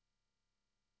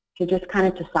 So just kind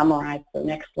of to summarize the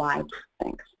next slide,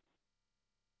 thanks.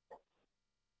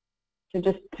 So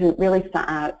just to really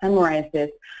summarize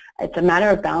this, it's a matter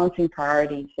of balancing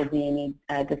priorities for Z&E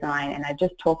design, and I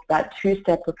just talked about 2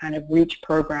 separate kind of REACH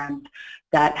programs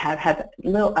that have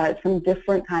some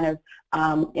different kind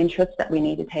of interests that we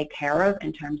need to take care of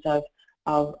in terms of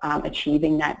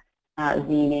achieving that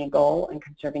Z&E goal and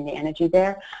conserving the energy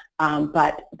there.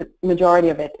 But the majority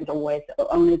of it is always the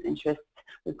owner's interests.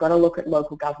 We've got to look at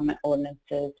local government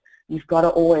ordinances. You've got to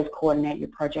always coordinate your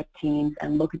project teams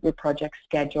and look at your project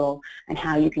schedule and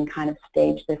how you can kind of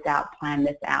stage this out, plan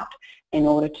this out in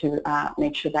order to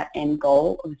make sure that end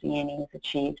goal of Z&E is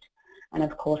achieved. And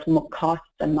of course, more costs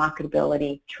and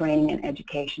marketability, training and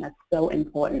education are so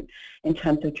important in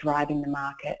terms of driving the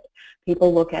market.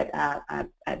 People look at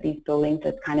these buildings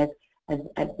as kind of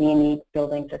as B&E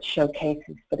buildings as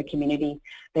showcases for the community.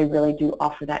 They really do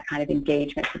offer that kind of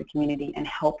engagement for the community and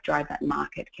help drive that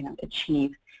market,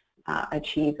 achieve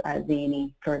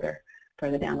Z&E further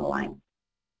down the line.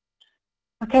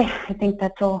 Okay, I think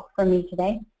that's all from me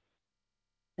today.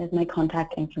 There's my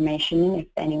contact information if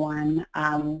anyone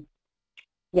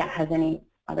has any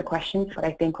other questions, but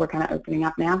I think we're kind of opening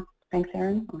up now. Thanks,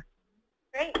 Erin.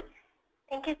 Great.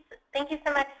 Thank you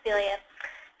so much, Celia.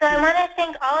 So I want to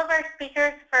thank all of our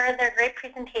speakers for their great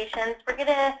presentations. We're going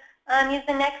to use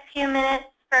the next few minutes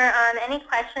for any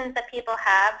questions that people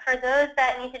have. For those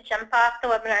that need to jump off the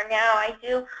webinar now, I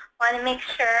do want to make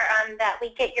sure that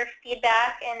we get your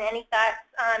feedback, and any thoughts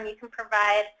you can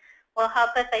provide will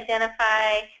help us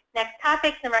identify next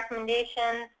topics and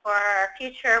recommendations for our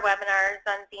future webinars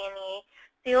on Z&E.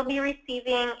 So you'll be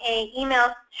receiving an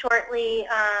email shortly,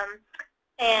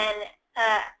 and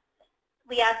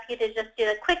we ask you to just do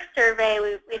a quick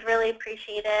survey. We'd really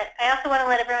appreciate it. I also want to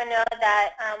let everyone know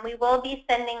that we will be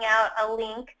sending out a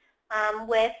link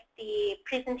with the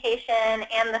presentation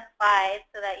and the slides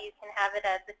so that you can have it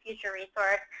as a future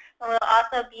resource. And we'll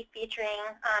also be featuring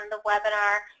the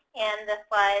webinar and the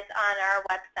slides on our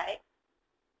website.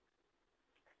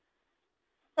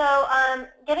 So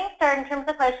getting started in terms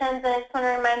of questions, I just want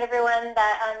to remind everyone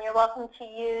that you're welcome to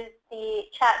use the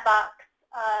chat box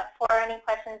for any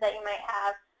questions that you might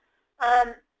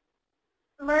have.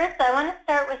 Marissa, I want to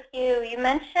start with you. You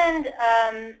mentioned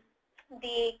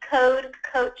the Code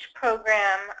Coach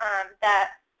program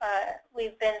that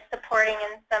we've been supporting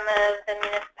in some of the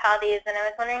municipalities, and I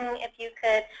was wondering if you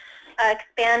could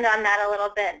expand on that a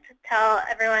little bit to tell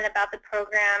everyone about the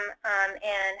program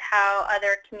and how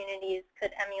other communities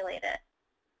could emulate it.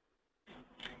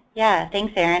 Yeah,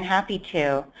 thanks, Erin. Happy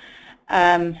to.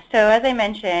 So as I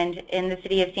mentioned, in the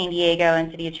City of San Diego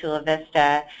and City of Chula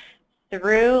Vista,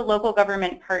 through local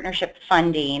government partnership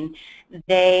funding,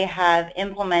 they have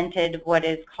implemented what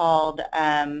is called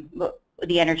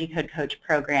the Energy Code Coach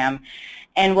program.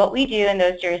 And what we do in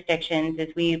those jurisdictions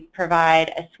is we provide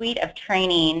a suite of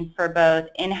training for both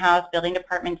in-house building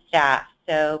department staff,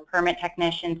 so permit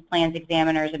technicians, plans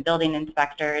examiners, and building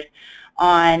inspectors,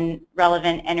 on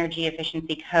relevant energy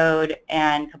efficiency code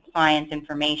and compliance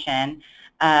information.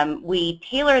 We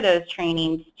tailor those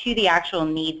trainings to the actual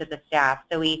needs of the staff.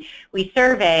 So we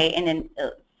survey in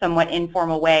a somewhat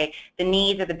informal way the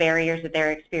needs or the barriers that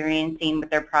they're experiencing with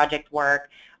their project work,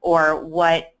 or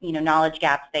what knowledge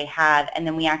gaps they have, and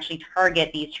then we actually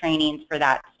target these trainings for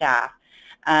that staff.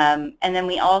 And then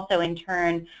we also in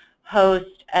turn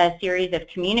host a series of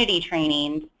community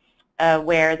trainings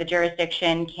where the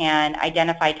jurisdiction can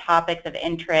identify topics of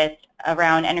interest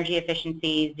around energy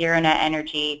efficiency, zero net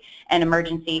energy, and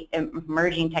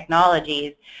emerging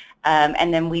technologies.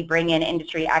 And then we bring in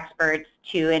industry experts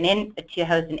to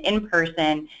host an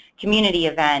in-person community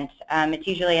event. It's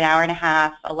usually an hour and a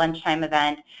half, a lunchtime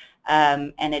event,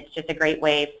 and it's just a great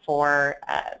way for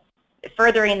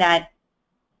furthering that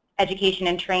education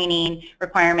and training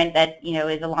requirement that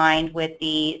is aligned with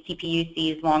the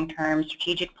CPUC's long-term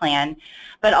strategic plan,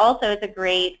 but also it's a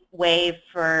great way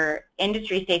for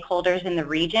industry stakeholders in the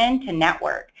region to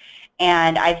network.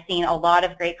 And I've seen a lot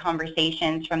of great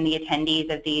conversations from the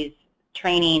attendees of these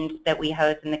trainings that we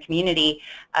host in the community,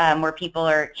 where people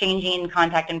are exchanging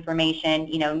contact information,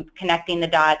 connecting the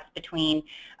dots between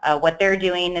what they're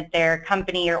doing at their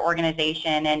company or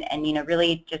organization, and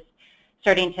really just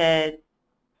starting to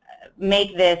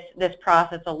make this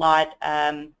process a lot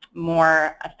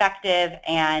more effective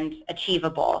and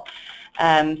achievable.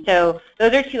 So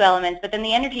those are two elements. But then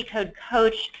the Energy Code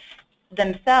Coach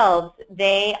themselves,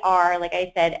 they are, like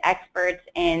I said, experts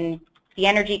in the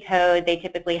energy code. They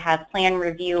typically have plan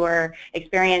reviewer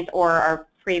experience or are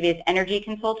previous energy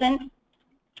consultants.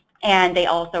 And they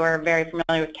also are very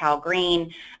familiar with Cal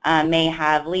Green, may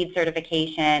have LEED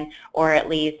certification, or at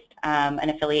least an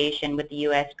affiliation with the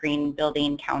U.S. Green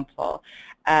Building Council.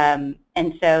 And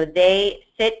so they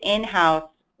sit in-house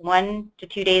 1 to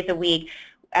 2 days a week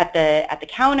at the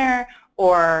counter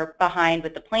or behind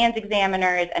with the plans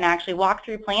examiners, and actually walk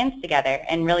through plans together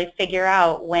and really figure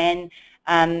out when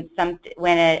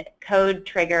a code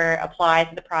trigger applies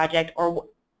to the project, or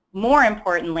more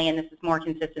importantly, and this is more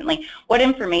consistently, what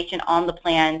information on the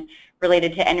plans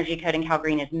related to Energy Code and Cal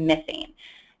Green is missing.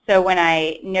 So when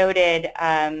I noted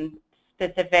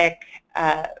specific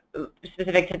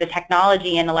to the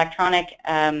technology and electronic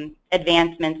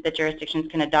advancements that jurisdictions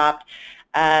can adopt,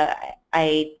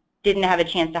 I didn't have a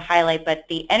chance to highlight, but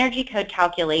the energy code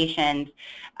calculations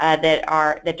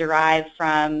that derive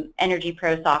from Energy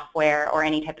Pro software or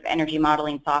any type of energy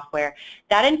modeling software,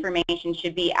 that information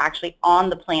should be actually on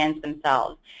the plans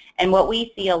themselves. And what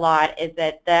we see a lot is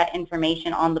that that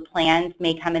information on the plans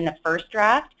may come in the first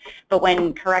draft, but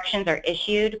when corrections are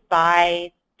issued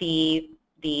by the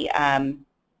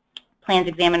plans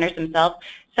examiners themselves,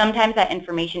 sometimes that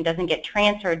information doesn't get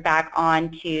transferred back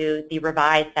onto the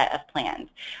revised set of plans,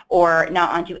 or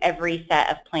not onto every set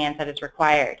of plans that is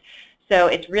required. So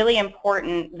it's really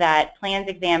important that plans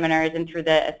examiners, and through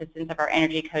the assistance of our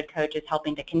energy code coaches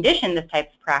helping to condition this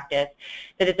type of practice,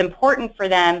 that it's important for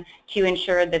them to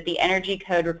ensure that the energy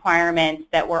code requirements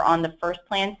that were on the first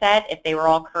plan set, if they were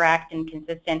all correct and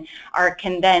consistent,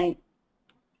 can then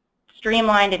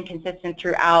streamlined and consistent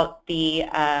throughout the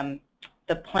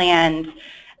planned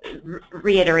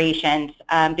reiterations,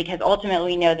 because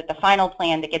ultimately we know that the final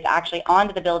plan that gets actually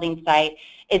onto the building site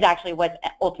is actually what's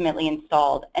ultimately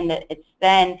installed, and that it's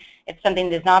then, if something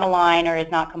does not align or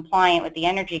is not compliant with the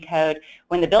energy code,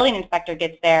 when the building inspector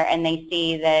gets there and they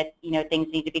see that things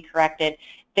need to be corrected,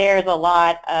 there's a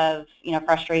lot of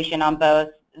frustration on both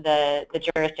the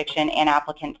jurisdiction and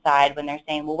applicant side when they're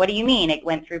saying, well, what do you mean it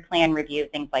went through plan review,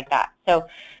 things like that. So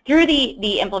through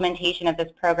the implementation of this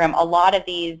program, a lot of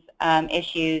these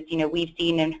issues, we've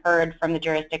seen and heard from the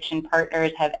jurisdiction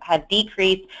partners have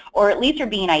decreased, or at least are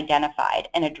being identified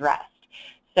and addressed.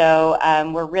 So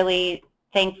we're really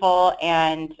thankful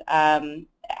and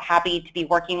happy to be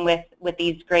working with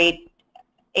these great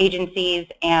agencies,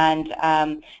 and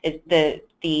our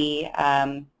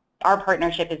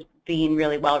partnership is being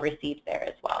really well received there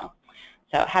as well.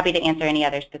 So happy to answer any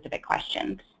other specific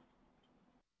questions.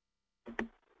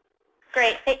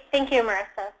 Great. Thank you,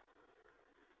 Marissa.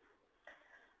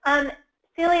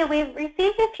 Celia, we've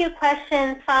received a few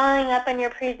questions following up on your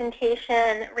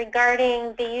presentation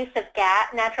regarding the use of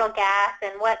natural gas,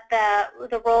 and what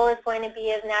the role is going to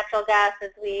be of natural gas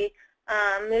as we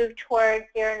move towards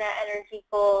zero net energy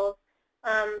goals,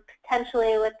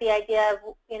 potentially with the idea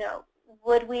of,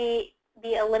 would we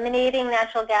be eliminating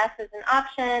natural gas as an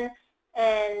option,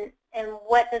 and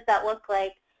what does that look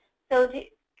like? So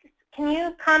can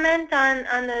you comment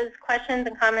on those questions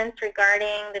and comments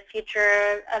regarding the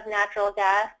future of natural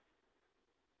gas?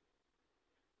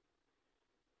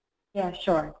 Yeah,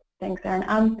 sure. Thanks, Erin.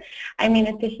 I mean,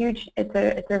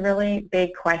 it's a really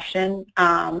big question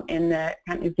in the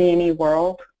kind of Z&E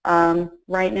world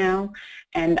right now,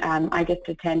 and I just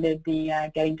attended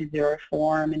the Getting to Zero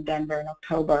Forum in Denver in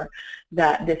October.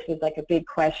 That this was like a big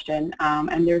question,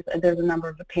 and there's a number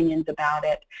of opinions about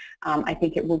it. I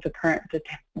think it will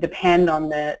depend on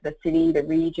the city, the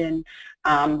region,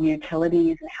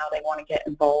 utilities, and how they want to get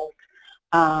involved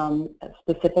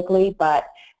specifically, but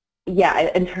yeah,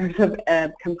 in terms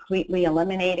of completely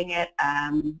eliminating it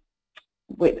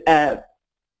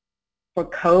for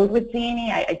code with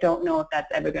Z&E, I don't know if that's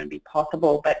ever going to be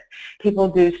possible, but people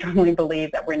do strongly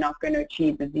believe that we're not going to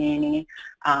achieve the Z&E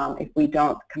if we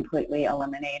don't completely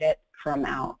eliminate it from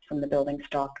the building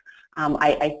stock.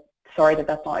 Sorry that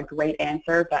that's not a great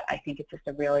answer, but I think it's just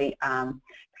a really kind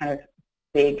of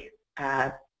big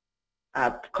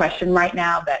question right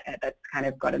now that's kind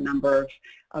of got a number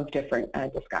of different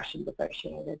discussions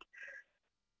associated.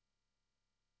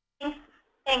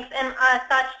 Thanks. And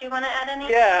Sach, do you want to add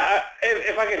anything? Yeah,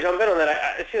 if I could jump in on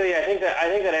that, Celia, I think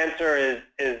that answer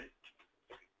is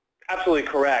absolutely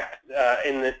correct.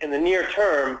 In the near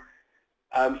term,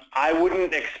 I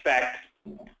wouldn't expect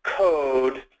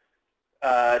code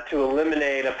to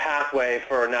eliminate a pathway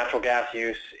for natural gas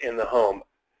use in the home.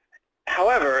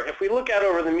 However, if we look at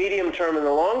over the medium term and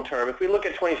the long term, if we look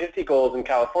at 2050 goals in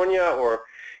California or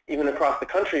even across the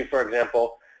country, for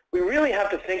example, we really have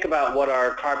to think about what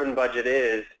our carbon budget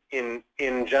is in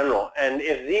general. And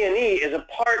if Z&E is a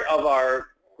part of our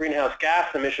greenhouse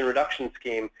gas emission reduction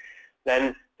scheme,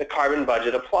 then the carbon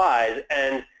budget applies.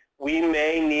 And we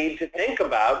may need to think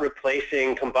about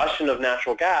replacing combustion of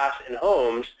natural gas in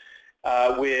homes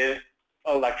with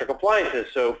electric appliances.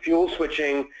 So fuel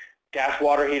switching, gas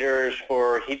water heaters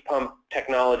for heat pump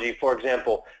technology, for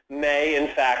example, may in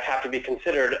fact have to be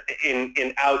considered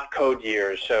in out code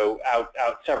years, so out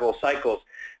several cycles.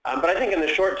 But I think in the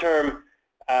short term,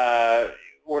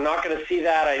 we're not going to see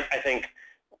that. I think,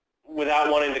 without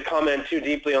wanting to comment too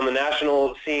deeply on the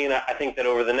national scene, I think that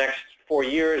over the next 4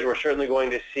 years, we're certainly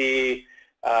going to see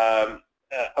a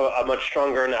much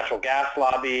stronger natural gas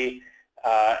lobby,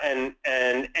 and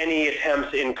any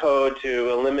attempts in code to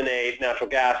eliminate natural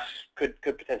gas could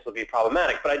potentially be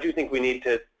problematic. But I do think we need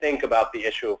to think about the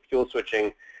issue of fuel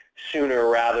switching sooner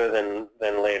rather than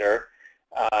later.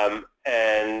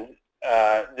 And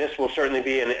this will certainly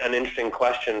be an interesting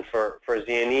question for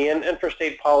Z&E and for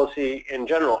state policy in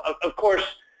general. Of course,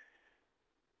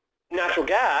 natural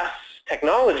gas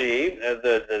technology,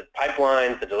 the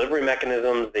pipelines, the delivery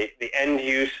mechanisms, the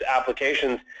end-use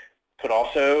applications could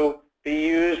also be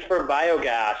used for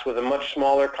biogas with a much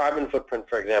smaller carbon footprint,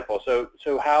 for example.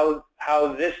 So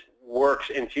how this works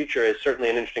in future is certainly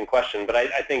an interesting question. But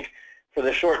I think for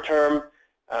the short term,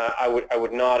 I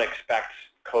would not expect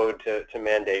code to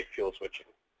mandate fuel switching.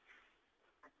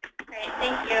 Great,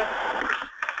 thank you.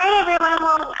 Hey everyone,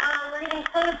 well, we're getting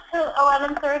close to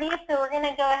 11:30, so we're going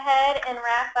to go ahead and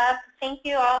wrap up. Thank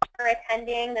you all for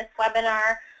attending this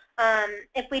webinar.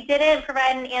 If we didn't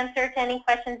provide an answer to any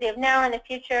questions you have now or in the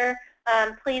future,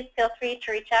 please feel free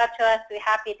to reach out to us. We'd be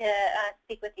happy to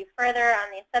speak with you further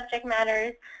on these subject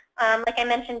matters. Like I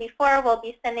mentioned before, we'll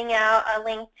be sending out a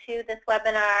link to this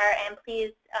webinar, and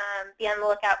please be on the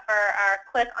lookout for our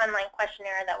quick online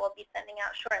questionnaire that we'll be sending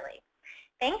out shortly.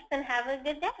 Thanks, and have a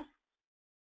good day.